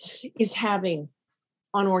sex is having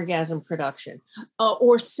on orgasm production,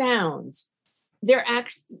 or sounds. They're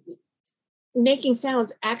making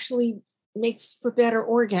sounds actually makes for better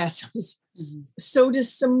orgasms. Mm-hmm. So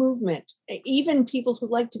does some movement. Even people who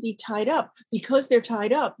like to be tied up, because they're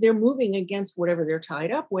tied up, they're moving against whatever they're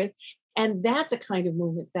tied up with. And that's a kind of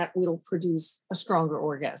movement that will produce a stronger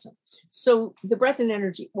orgasm. So the breath and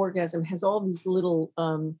energy orgasm has all these little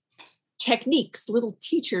techniques, little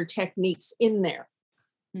teacher techniques in there.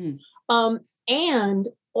 Mm. And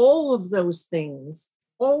all of those things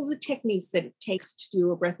all the techniques that it takes to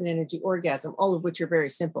do a breath and energy orgasm, all of which are very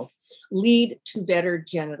simple, lead to better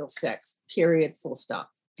genital sex, period, full stop.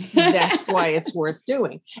 That's why it's worth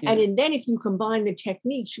doing. Yeah. And then if you combine the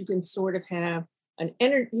techniques, you can sort of have an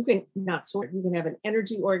energy, you can have an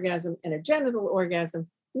energy orgasm and a genital orgasm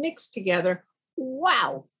mixed together.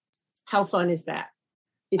 Wow. How fun is that?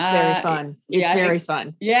 It's very fun. It's very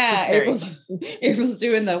fun. Yeah. April's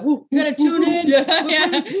doing the, whoop, You got to tune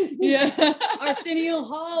in. Yeah. Arsenio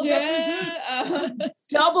Hall.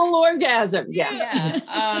 Double orgasm.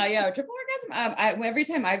 Triple orgasm. Every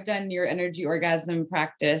time I've done your energy orgasm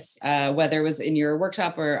practice, whether it was in your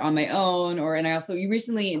workshop or on my own, you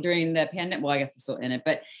recently during the pandemic, well, I guess we're still in it,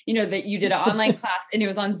 but that you did an online class and it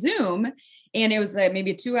was on Zoom. And it was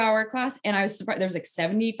maybe a 2-hour class. And I was surprised. There was like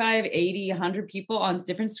 75, 80, 100 people on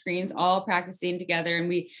different screens, all practicing together. And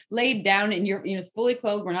we laid down and it's fully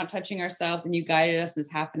clothed. We're not touching ourselves. And you guided us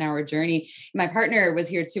this half an hour journey. My partner was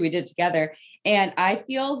here too. We did it together. And I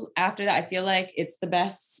feel after that, I feel like it's the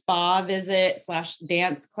best spa visit /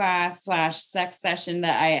 dance class / sex session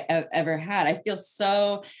that I have ever had. I feel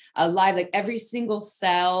so alive. Like every single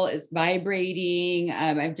cell is vibrating.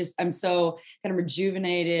 I'm so kind of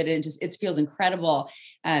rejuvenated and it feels incredible.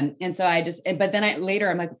 And so but then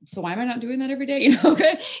later I'm like, so why am I not doing that every day?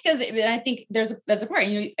 Because I think there's a part,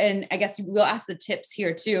 and I guess we'll ask the tips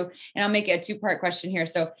here too. And I'll make it a 2-part question here.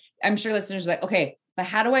 So I'm sure listeners are like, okay, but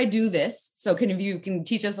how do I do this? So you can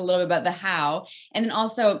teach us a little bit about the how, and then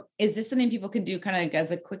also, is this something people can do kind of like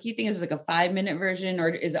as a quickie thing? Is it like a 5-minute version, or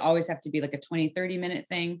does it always have to be like a 20, 30-minute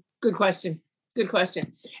thing? Good question.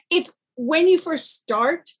 It's when you first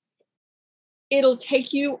start, it'll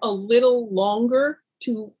take you a little longer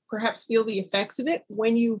to perhaps feel the effects of it.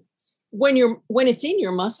 When it's in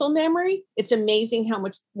your muscle memory, it's amazing how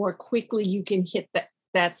much more quickly you can hit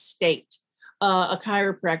that state. A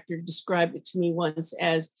chiropractor described it to me once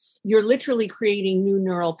as you're literally creating new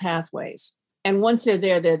neural pathways. And once they're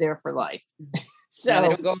there for life. So they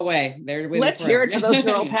don't go away. Let's hear it for those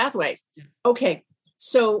neural pathways. Okay.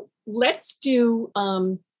 So let's do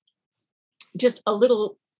just a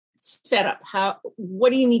little setup.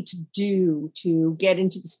 What do you need to do to get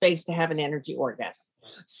into the space to have an energy orgasm?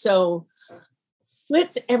 So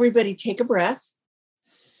let's everybody take a breath.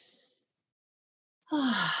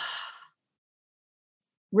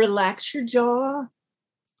 Relax your jaw.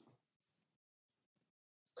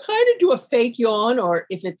 Kind of do a fake yawn, or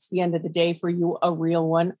if it's the end of the day for you, a real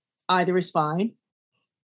one. Either is fine.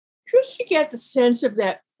 Just to get the sense of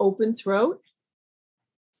that open throat.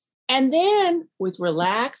 And then with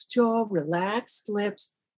relaxed jaw, relaxed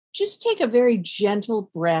lips, just take a very gentle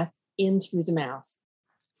breath in through the mouth.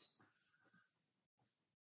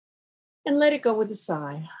 And let it go with a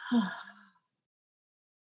sigh.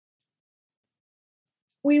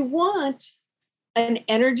 We want an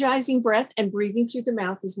energizing breath, and breathing through the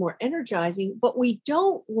mouth is more energizing, but we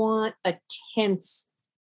don't want a tense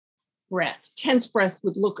breath. Tense breath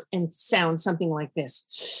would look and sound something like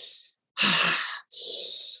this.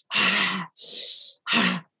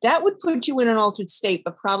 That would put you in an altered state,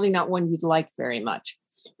 but probably not one you'd like very much.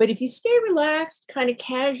 But if you stay relaxed, kind of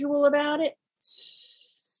casual about it,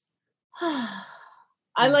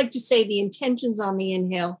 I like to say the intentions on the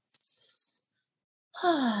inhale,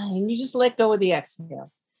 and you just let go of the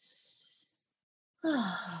exhale.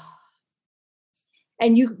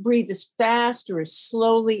 And you breathe as fast or as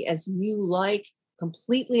slowly as you like,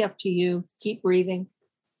 completely up to you. Keep breathing.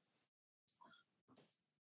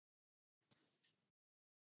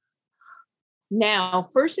 Now,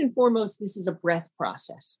 first and foremost, this is a breath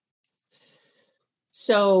process.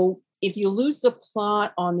 So if you lose the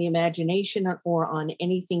plot on the imagination or on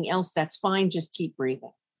anything else, that's fine. Just keep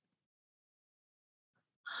breathing.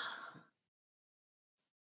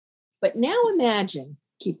 But now imagine,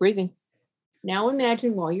 keep breathing. Now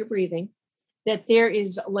imagine while you're breathing that there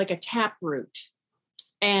is like a taproot.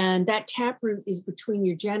 And that taproot is between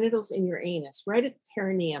your genitals and your anus, right at the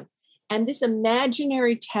perineum. And this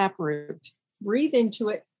imaginary taproot, breathe into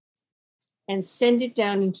it and send it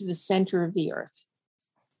down into the center of the earth.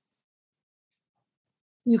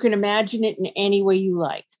 You can imagine it in any way you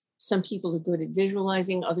like. Some people are good at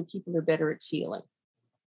visualizing, other people are better at feeling.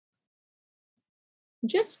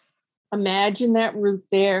 Just imagine that root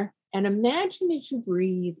there, and imagine as you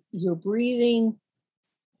breathe, you're breathing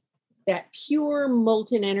that pure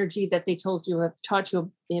molten energy that they taught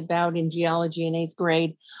you about in geology in 8th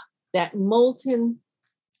grade, that molten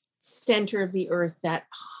center of the earth, that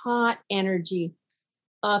hot energy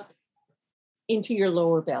up into your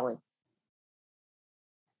lower belly.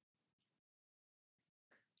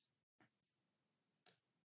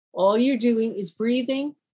 All you're doing is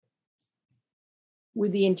breathing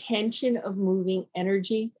with the intention of moving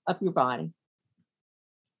energy up your body.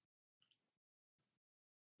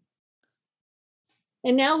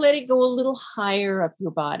 And now let it go a little higher up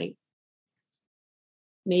your body,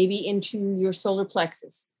 maybe into your solar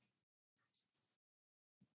plexus.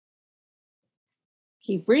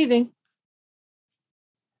 Keep breathing.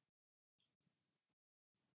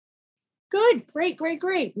 Good, great, great,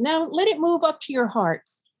 great. Now let it move up to your heart.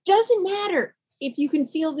 Doesn't matter if you can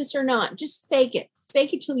feel this or not. Just fake it.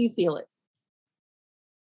 Fake it till you feel it.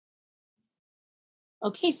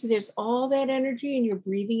 Okay, so there's all that energy and you're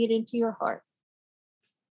breathing it into your heart.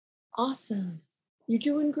 Awesome. You're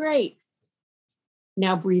doing great.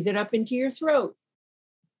 Now breathe it up into your throat.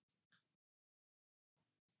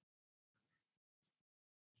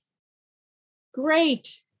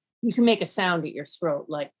 Great. You can make a sound at your throat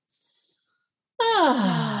like,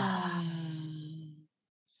 ah.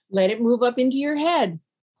 Let it move up into your head.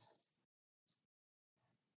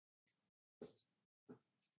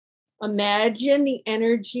 Imagine the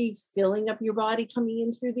energy filling up your body, coming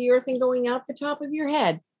in through the earth and going out the top of your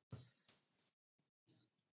head.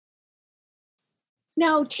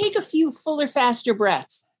 Now take a few fuller, faster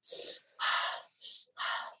breaths.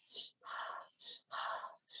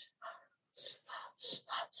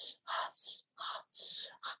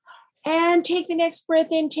 And take the next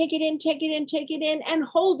breath in, take it in, take it in, take it in, and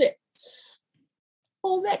hold it.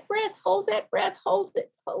 Hold that breath, hold that breath, hold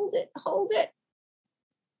it, hold it, hold it.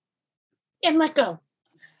 And let go.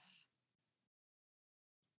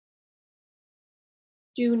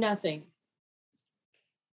 Do nothing.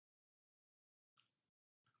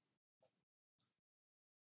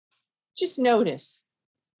 Just notice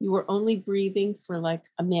you were only breathing for like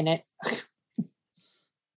a minute.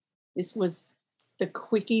 This was the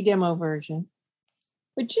quickie demo version.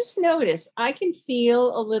 But just notice, I can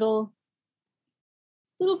feel a little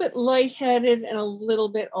bit lightheaded and a little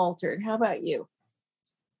bit altered. How about you?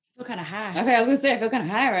 I feel kind of high. Okay, I was gonna say I feel kind of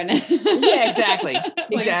high right now. Yeah, exactly.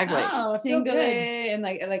 Exactly. Like, oh, tingly, and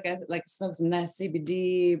like I smoked some nice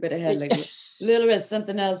CBD, but I had like a little bit of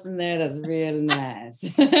something else in there that's really nice.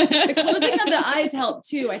 The closing of the eyes help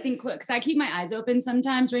too. I think because I keep my eyes open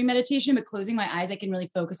sometimes during meditation, but closing my eyes, I can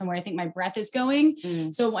really focus on where I think my breath is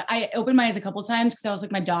going. So I opened my eyes a couple times because I was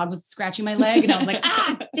like, my dog was scratching my leg, and I was like,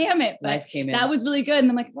 ah, damn it! But that was really good. And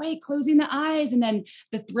I'm like, wait, closing the eyes, and then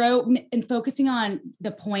the throat, and focusing on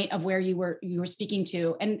the point of where you were speaking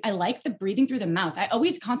to. And I like the breathing through the mouth. I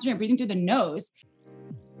always concentrate on breathing through the nose.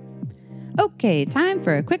 Okay, time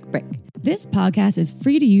for a quick break. This podcast is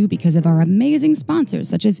free to you because of our amazing sponsors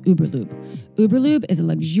such as Uberlube. Uberlube is a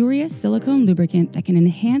luxurious silicone lubricant that can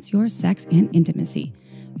enhance your sex and intimacy.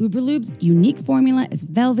 Uberlube's unique formula is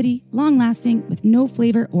velvety, long-lasting, with no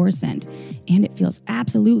flavor or scent, and it feels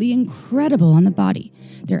absolutely incredible on the body.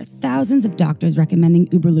 There are thousands of doctors recommending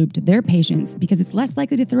Uberlube to their patients because it's less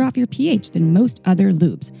likely to throw off your pH than most other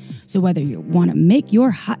lubes. So whether you want to make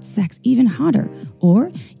your hot sex even hotter or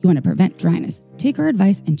you want to prevent dryness, take our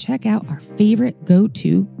advice and check out our favorite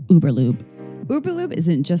go-to Uberlube. Uberlube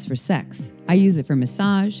isn't just for sex. I use it for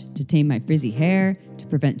massage, to tame my frizzy hair, to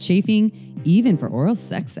prevent chafing, even for oral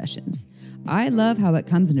sex sessions. I love how it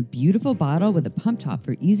comes in a beautiful bottle with a pump top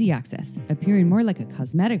for easy access, appearing more like a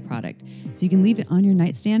cosmetic product, so you can leave it on your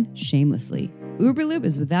nightstand shamelessly. Uberlube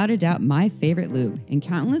is without a doubt my favorite lube, and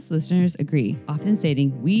countless listeners agree, often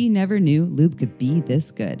stating, we never knew lube could be this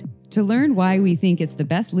good. To learn why we think it's the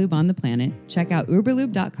best lube on the planet, check out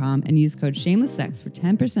uberlube.com and use code ShamelessSex for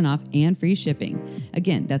 10% off and free shipping.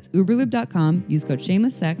 Again, that's uberlube.com, use code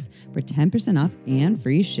ShamelessSex for 10% off and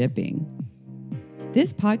free shipping.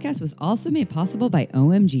 This podcast was also made possible by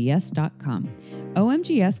OMGS.com.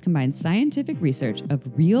 OMGS combines scientific research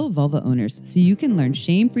of real vulva owners so you can learn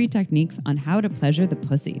shame-free techniques on how to pleasure the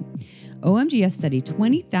pussy. OMGS studied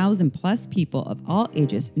 20,000 plus people of all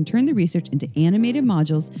ages and turned the research into animated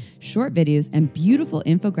modules, short videos, and beautiful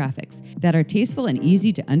infographics that are tasteful and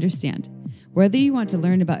easy to understand. Whether you want to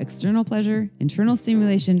learn about external pleasure, internal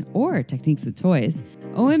stimulation, or techniques with toys,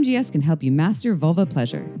 OMGS can help you master vulva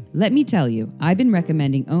pleasure. Let me tell you, I've been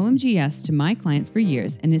recommending OMGS to my clients for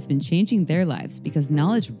years, and it's been changing their lives because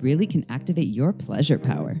knowledge really can activate your pleasure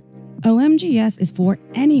power. OMGS is for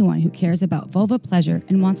anyone who cares about vulva pleasure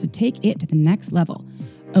and wants to take it to the next level.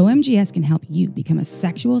 OMGS can help you become a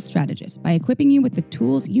sexual strategist by equipping you with the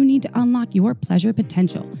tools you need to unlock your pleasure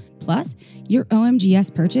potential. Plus, your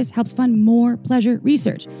OMGS purchase helps fund more pleasure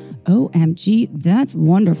research. OMG, that's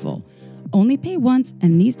wonderful. Only pay once,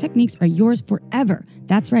 and these techniques are yours forever.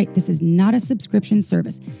 That's right, this is not a subscription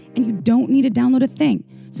service, and you don't need to download a thing.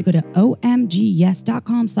 So go to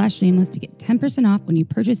omgyes.com/shameless to get 10% off when you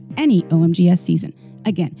purchase any OMGS season.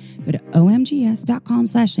 Again, go to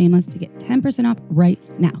omgs.com/shameless to get 10% off right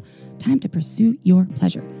now. Time to pursue your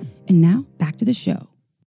pleasure. And now back to the show.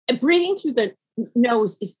 Breathing through the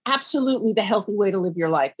nose is absolutely the healthy way to live your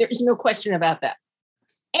life. There is no question about that.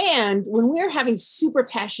 And when we're having super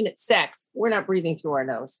passionate sex, we're not breathing through our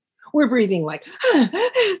nose. We're breathing like,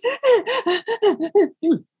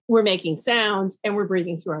 we're making sounds and we're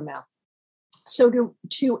breathing through our mouth. So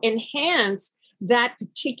to enhance that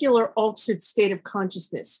particular altered state of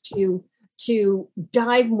consciousness, to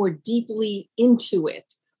dive more deeply into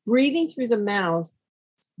it, breathing through the mouth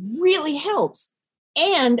really helps.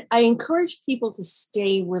 And I encourage people to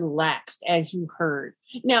stay relaxed, as you heard.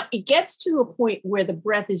 Now, it gets to a point where the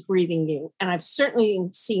breath is breathing you. And I've certainly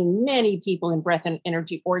seen many people in breath and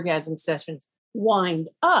energy orgasm sessions wind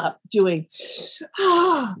up doing,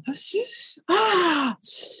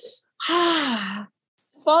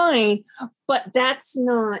 fine. But that's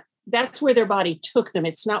where their body took them.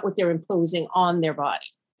 It's not what they're imposing on their body.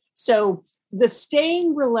 So the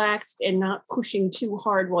staying relaxed and not pushing too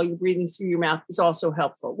hard while you're breathing through your mouth is also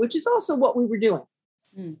helpful, which is also what we were doing.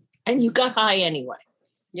 And you got high anyway.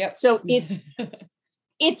 Yep. So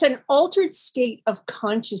it's an altered state of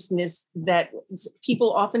consciousness that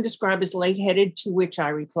people often describe as lightheaded, to which I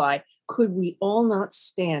reply, could we all not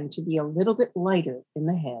stand to be a little bit lighter in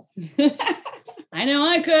the head? I know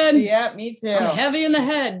I could. Yeah, me too. I'm heavy in the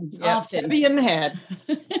head often. Heavy in the head.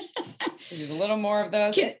 There's a little more of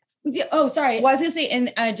those. Oh, sorry. Well, I was going to say,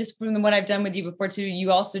 and just from what I've done with you before too,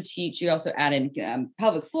 you also add in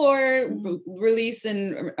pelvic floor release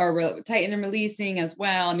or tighten and releasing as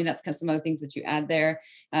well. I mean, that's kind of some other things that you add there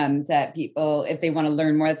that people, if they want to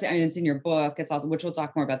learn more, it's in your book. It's also, which we'll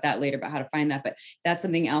talk more about that later, about how to find that. But that's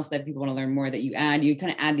something else that people want to learn more, that you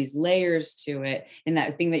kind of add these layers to it. And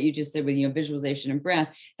that thing that you just did with, visualization and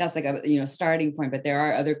breath, that's like a, starting point, but there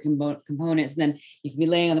are other components. And then you can be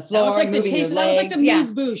laying on the floor. That was like the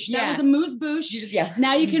moose boosh. That was a moose boosh.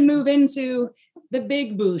 Now you can move into the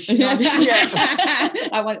big boosh. I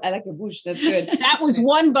like a boosh. That's good. That was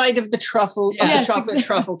one bite of the truffle, of the chocolate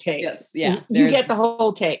truffle cake. Yes. Yeah. You get the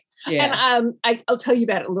whole cake. Yeah. And I'll tell you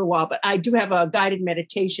about it in a little while, but I do have a guided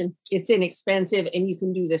meditation. It's inexpensive and you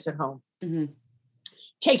can do this at home. Mm-hmm.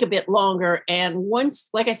 Take a bit longer. And once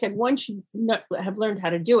you have learned how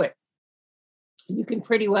to do it, you can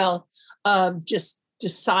pretty well just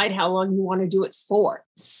decide how long you want to do it for.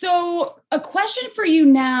 So a question for you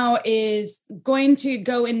now is going to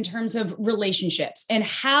go in terms of relationships and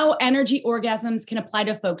how energy orgasms can apply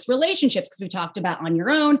to folks' relationships, because we talked about on your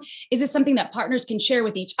own. Is this something that partners can share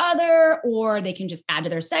with each other, or they can just add to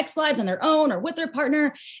their sex lives on their own or with their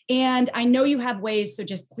partner? And I know you have ways, so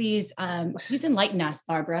just please enlighten us,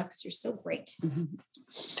 Barbara, because you're so great. Mm-hmm.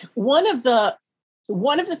 One of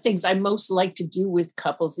the things I most like to do with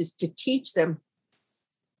couples is to teach them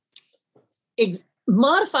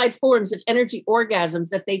modified forms of energy orgasms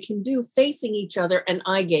that they can do facing each other and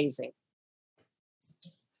eye gazing.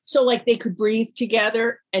 So like they could breathe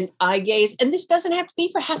together and eye gaze. And this doesn't have to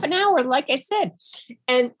be for half an hour, like I said.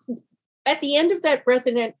 And at the end of that breath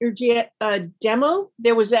and energy demo,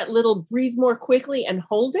 there was that little breathe more quickly and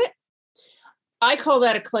hold it. I call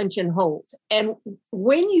that a clench and hold. And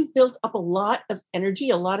when you've built up a lot of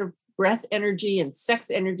energy, a lot of breath energy and sex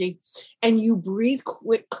energy, and you breathe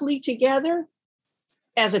quickly together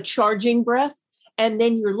as a charging breath, and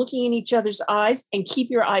then you're looking in each other's eyes and keep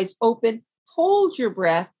your eyes open, hold your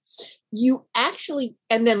breath,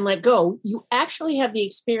 and then let go. You actually have the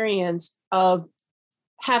experience of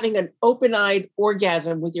having an open-eyed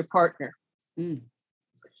orgasm with your partner. And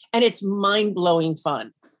it's mind-blowing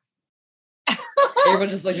fun. Everyone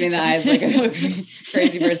just looked me in the eyes like a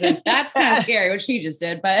crazy person. That's kind of scary, what she just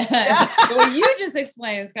did. But what you just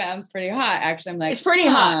explained sounds pretty hot. Actually, I'm like, it's pretty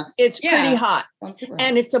hot. It's pretty hot.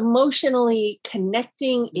 And it's emotionally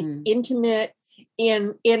connecting. It's intimate.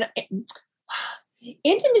 In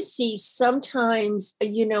intimacy sometimes,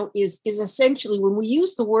 is essentially, when we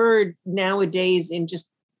use the word nowadays in just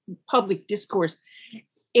public discourse,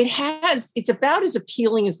 it's about as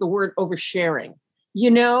appealing as the word oversharing.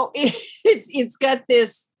 It's got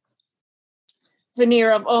this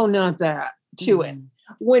veneer of, oh, not that to it.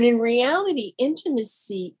 When in reality,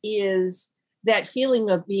 intimacy is that feeling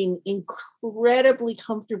of being incredibly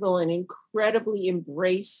comfortable and incredibly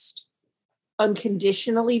embraced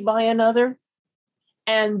unconditionally by another.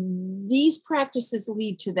 And these practices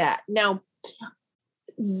lead to that. Now,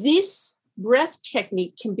 this breath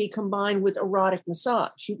technique can be combined with erotic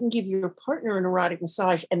massage. You can give your partner an erotic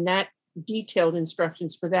massage, and that detailed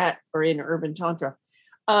instructions for that are in Urban Tantra.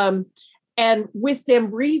 And with them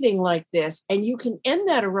breathing like this, and you can end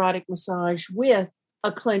that erotic massage with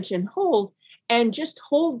a clench and hold, and just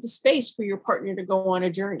hold the space for your partner to go on a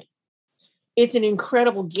journey. It's an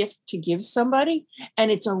incredible gift to give somebody,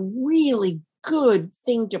 and it's a really good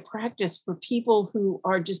thing to practice for people who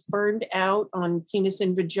are just burned out on penis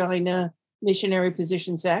and vagina missionary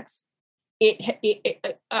position sex.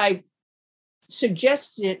 I've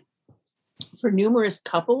suggested it for numerous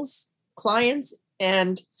couples, clients,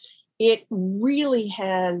 and it really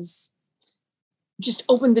has just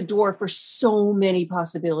opened the door for so many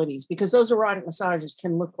possibilities, because those erotic massages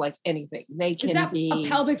can look like anything. They can a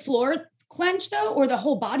pelvic floor clench though, or the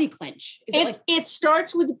whole body clench? It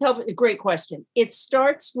starts with the pelvic. Great question. It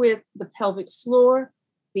starts with the pelvic floor,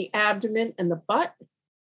 the abdomen, and the butt,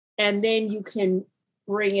 and then you can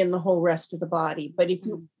bring in the whole rest of the body. But if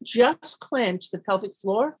you just clench the pelvic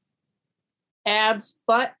floor, abs,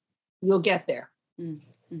 butt, you'll get there.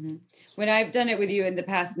 Mm-hmm. When I've done it with you in the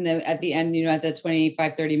past, and at the end, at the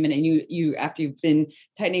 25, 30 minute, you, after you've been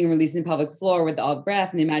tightening and releasing the pelvic floor with all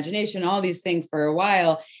breath and the imagination, all these things for a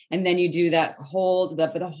while. And then you do that hold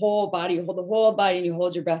for the whole body, you hold the whole body and you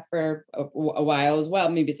hold your breath for a while as well.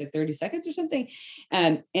 Maybe it's like 30 seconds or something.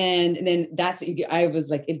 And then that's what you get. I was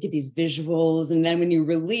like, it'd get these visuals. And then when you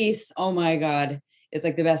release, oh my God, it's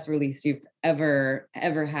like the best release you've ever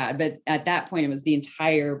had. But at that point, it was the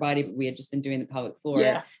entire body, but we had just been doing the pelvic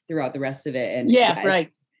floor throughout the rest of it. And right.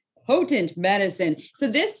 Potent medicine. So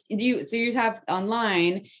you have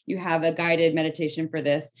online, you have a guided meditation for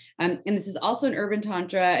this. And this is also an Urban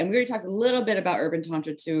Tantra. And we already talked a little bit about Urban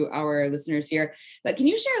Tantra to our listeners here, but can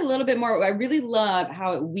you share a little bit more? I really love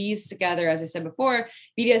how it weaves together, as I said before,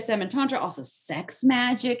 BDSM and Tantra, also sex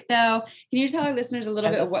magic though. Can you tell our listeners a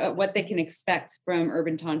little bit what they can expect from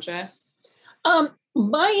Urban Tantra?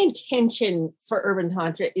 My intention for Urban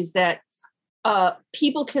Tantra is that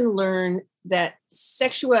people can learn that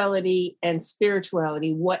sexuality and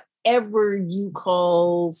spirituality, whatever you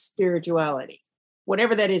call spirituality,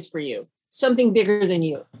 whatever that is for you, something bigger than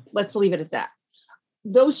you. Let's leave it at that.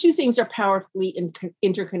 Those two things are powerfully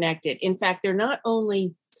interconnected. In fact, they're not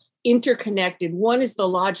only interconnected, one is the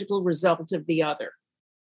logical result of the other.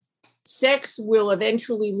 Sex will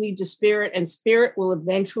eventually lead to spirit, and spirit will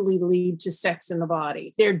eventually lead to sex in the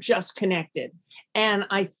body. They're just connected. And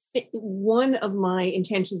I think one of my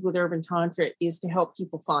intentions with Urban Tantra is to help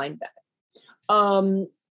people find that.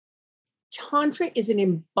 Tantra is an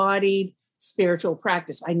embodied spiritual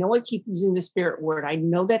practice. I know I keep using the spirit word. I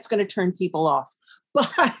know that's going to turn people off, but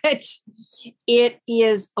it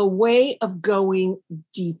is a way of going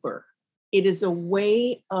deeper. It is a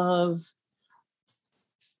way of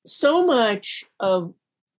so much of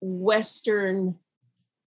Western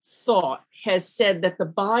thought has said that the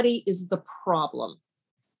body is the problem.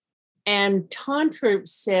 And Tantra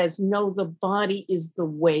says, no, the body is the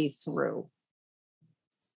way through.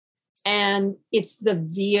 And it's the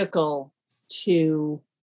vehicle to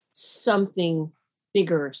something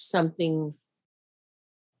bigger, something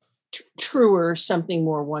truer, something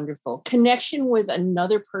more wonderful. Connection with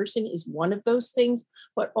another person is one of those things,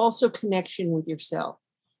 but also connection with yourself.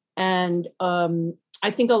 And I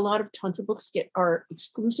think a lot of Tantra books are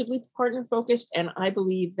exclusively partner focused. And I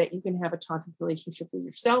believe that you can have a Tantric relationship with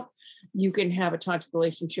yourself. You can have a Tantric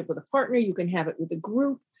relationship with a partner. You can have it with a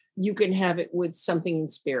group. You can have it with something in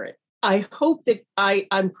spirit. I hope that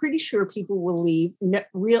I'm pretty sure people will leave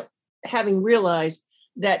having realized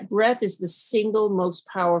that breath is the single most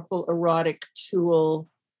powerful erotic tool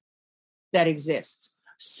that exists.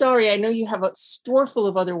 Sorry, I know you have a store full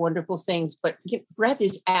of other wonderful things, but breath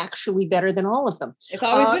is actually better than all of them. It's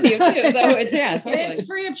always with you too. So it's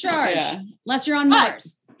free of charge, unless you're on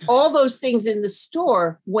Mars. All those things in the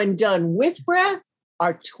store, when done with breath,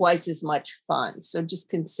 are twice as much fun. So just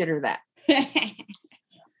consider that.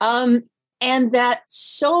 And that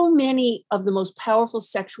so many of the most powerful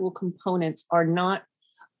sexual components are not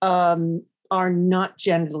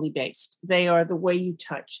genitally based. They are the way you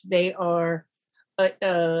touch. They are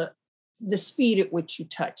the speed at which you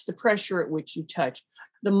touch, the pressure at which you touch,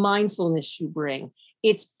 the mindfulness you bring.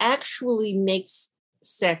 It actually makes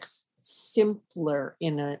sex simpler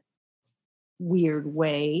in a weird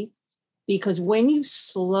way, because when you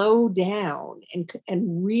slow down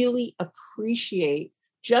and really appreciate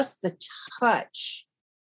just the touch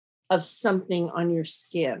of something on your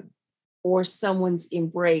skin or someone's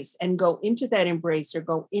embrace, and go into that embrace or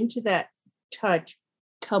go into that touch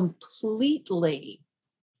completely,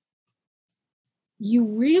 you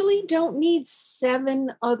really don't need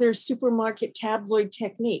 7 other supermarket tabloid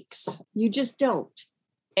techniques. You just don't.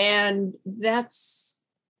 And that's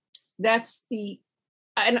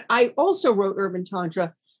and I also wrote Urban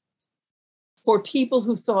Tantra for people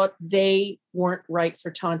who thought they weren't right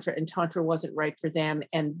for Tantra and Tantra wasn't right for them.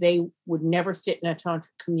 And they would never fit in a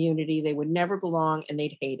Tantra community. They would never belong and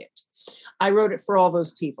they'd hate it. I wrote it for all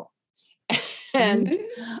those people. And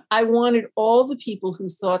I wanted all the people who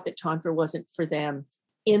thought that Tantra wasn't for them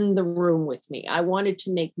in the room with me. I wanted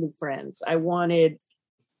to make new friends. I wanted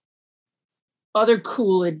other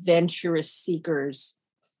cool, adventurous seekers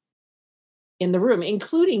in the room,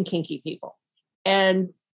 including kinky people.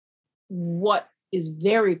 And what is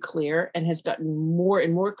very clear and has gotten more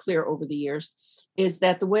and more clear over the years is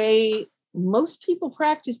that the way most people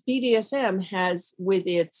practice BDSM has, with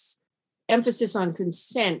its emphasis on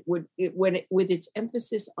consent, with its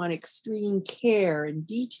emphasis on extreme care and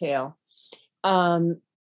detail,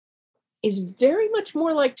 is very much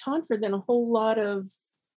more like Tantra than a whole lot of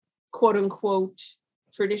quote unquote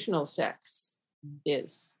traditional sex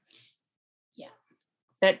is. Yeah.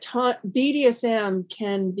 That BDSM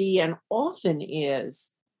can be and often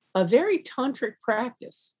is a very tantric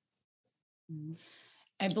practice.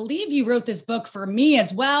 I believe you wrote this book for me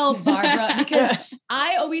as well, Barbara, because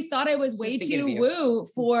I always thought I was way too woo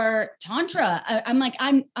for Tantra.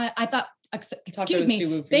 I thought, excuse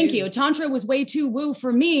me, thank you. Tantra was way too woo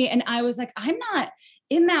for me. And I was like, I'm not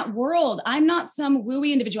in that world. I'm not some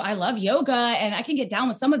wooey individual. I love yoga and I can get down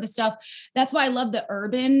with some of the stuff. That's why I love the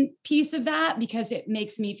urban piece of that, because it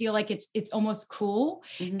makes me feel like it's almost cool.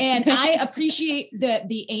 Mm-hmm. And I appreciate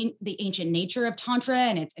the ancient nature of Tantra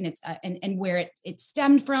and where it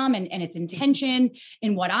stemmed from and its intention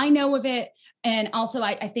and what I know of it. And also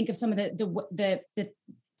I think of some of the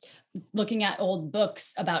looking at old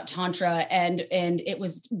books about Tantra and it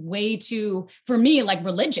was way too, for me, like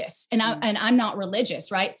religious and I'm not religious.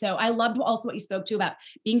 Right. So I loved also what you spoke to about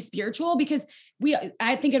being spiritual, because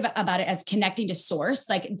I think about it as connecting to source,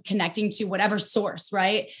 like connecting to whatever source,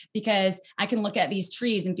 right? Because I can look at these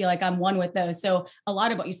trees and feel like I'm one with those. So a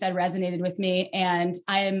lot of what you said resonated with me and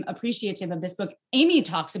I am appreciative of this book. Amy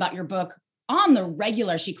talks about your book on the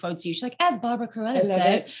regular. She quotes you. She's like, as Barbara Carrellas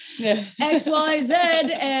says, X, Y, Z.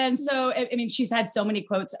 And so, I mean, she's had so many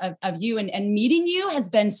quotes of you and meeting you has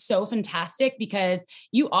been so fantastic because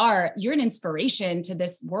you're an inspiration to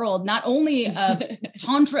this world, not only of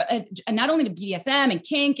Tantra, not only to BDSM and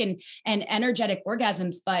kink and energetic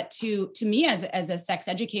orgasms, but to me as a sex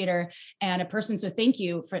educator and a person. So thank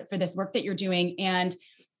you for this work that you're doing. And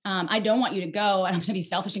I don't want you to go. I'm going to be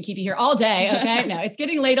selfish and keep you here all day. Okay. No, it's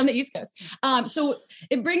getting late on the East Coast. So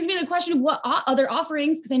it brings me to the question of what other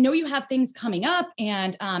offerings, because I know you have things coming up.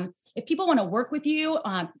 And if people want to work with you,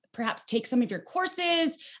 perhaps take some of your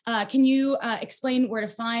courses, can you explain where to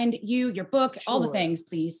find you, your book, all the things,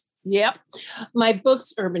 please? Yep. My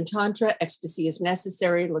books, Urban Tantra, Ecstasy is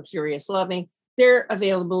Necessary, Luxurious Loving, they're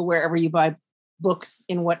available wherever you buy books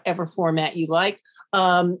in whatever format you like.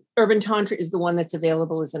 Urban Tantra is the one that's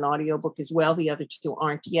available as an audiobook as well. The other two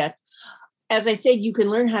aren't yet. As I said, you can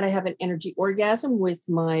learn how to have an energy orgasm with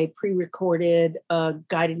my pre-recorded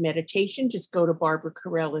guided meditation. Just go to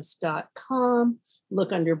barbaracarrellas.com,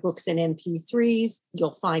 look under books and MP3s.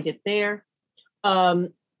 You'll find it there.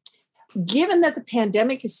 Given that the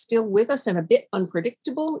pandemic is still with us and a bit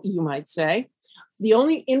unpredictable, you might say, the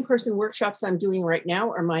only in-person workshops I'm doing right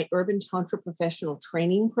now are my Urban Tantra professional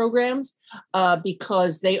training programs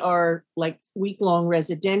because they are like week-long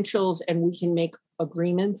residentials and we can make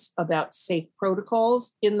agreements about safe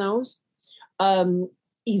protocols in those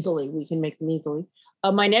easily. We can make them easily.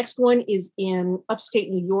 My next one is in upstate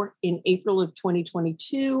New York in April of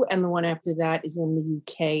 2022, and the one after that is in the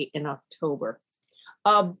UK in October.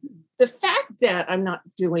 The fact that I'm not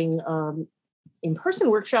doing in-person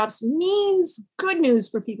workshops means good news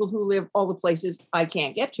for people who live all the places I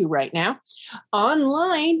can't get to right now.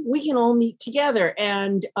 Online, we can all meet together,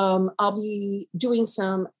 and I'll be doing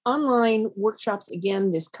some online workshops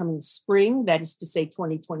again this coming spring, that is to say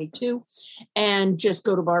 2022, and just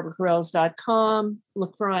go to barbaracarrellas.com,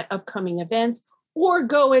 look for my upcoming events, or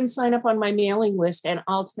go and sign up on my mailing list, and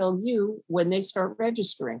I'll tell you when they start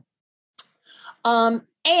registering.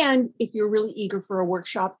 And if you're really eager for a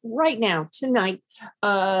workshop right now, tonight,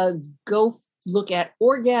 go look at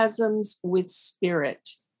Orgasms with Spirit.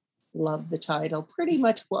 Love the title. Pretty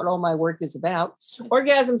much what all my work is about.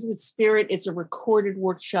 Orgasms with Spirit. It's a recorded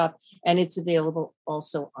workshop and it's available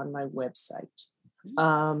also on my website.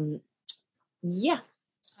 Yeah.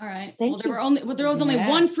 All right. There was only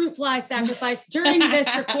one fruit fly sacrifice during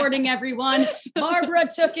this recording, everyone. Barbara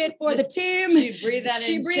took it for the team. She breathed that in.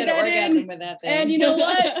 She breathed that in with that thing. And you know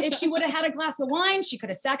what? If she would have had a glass of wine, she could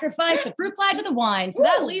have sacrificed the fruit fly to the wine. So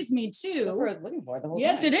that leads me to... That's what I was looking for the whole time.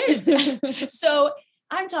 Yes, it is. So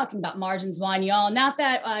I'm talking about Margins wine, y'all. Not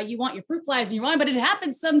that you want your fruit flies in your wine, but it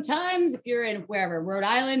happens sometimes if you're in wherever, Rhode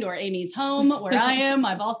Island or Amy's home, where I am.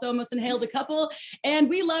 I've also almost inhaled a couple. And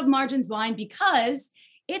we love Margins wine because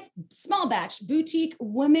it's small batch, boutique,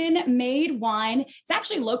 women-made wine. It's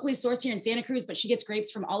actually locally sourced here in Santa Cruz, but she gets grapes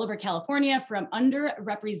from all over California, from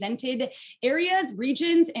underrepresented areas,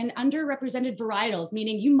 regions, and underrepresented varietals,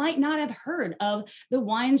 meaning you might not have heard of the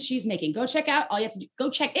wines she's making. Go check it out. All you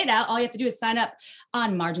have to do is sign up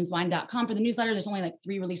on marginswine.com for the newsletter. There's only like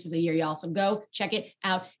 3 releases a year, y'all. So go check it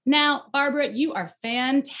out now. Barbara, you are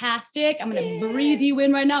fantastic. I'm going to breathe you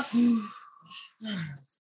in right now.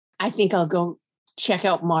 I think I'll go check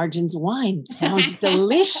out Margins wine. Sounds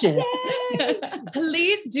delicious.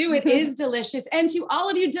 Please do. It is delicious. And to all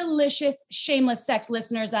of you delicious Shameless Sex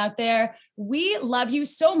listeners out there, we love you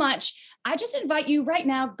so much. I just invite you right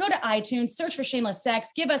now, go to iTunes, search for Shameless Sex,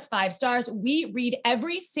 give us 5 stars. We read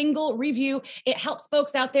every single review. It helps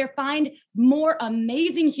folks out there find more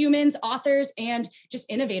amazing humans, authors, and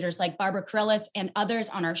just innovators like Barbara Carrellas and others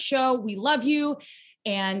on our show. We love you,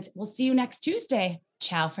 and we'll see you next Tuesday.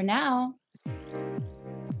 Ciao for now.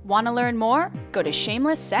 Want to learn more? Go to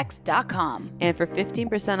shamelesssex.com. And for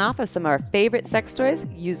 15% off of some of our favorite sex toys,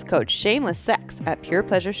 use code SHAMELESSSEX at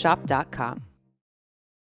purepleasureshop.com.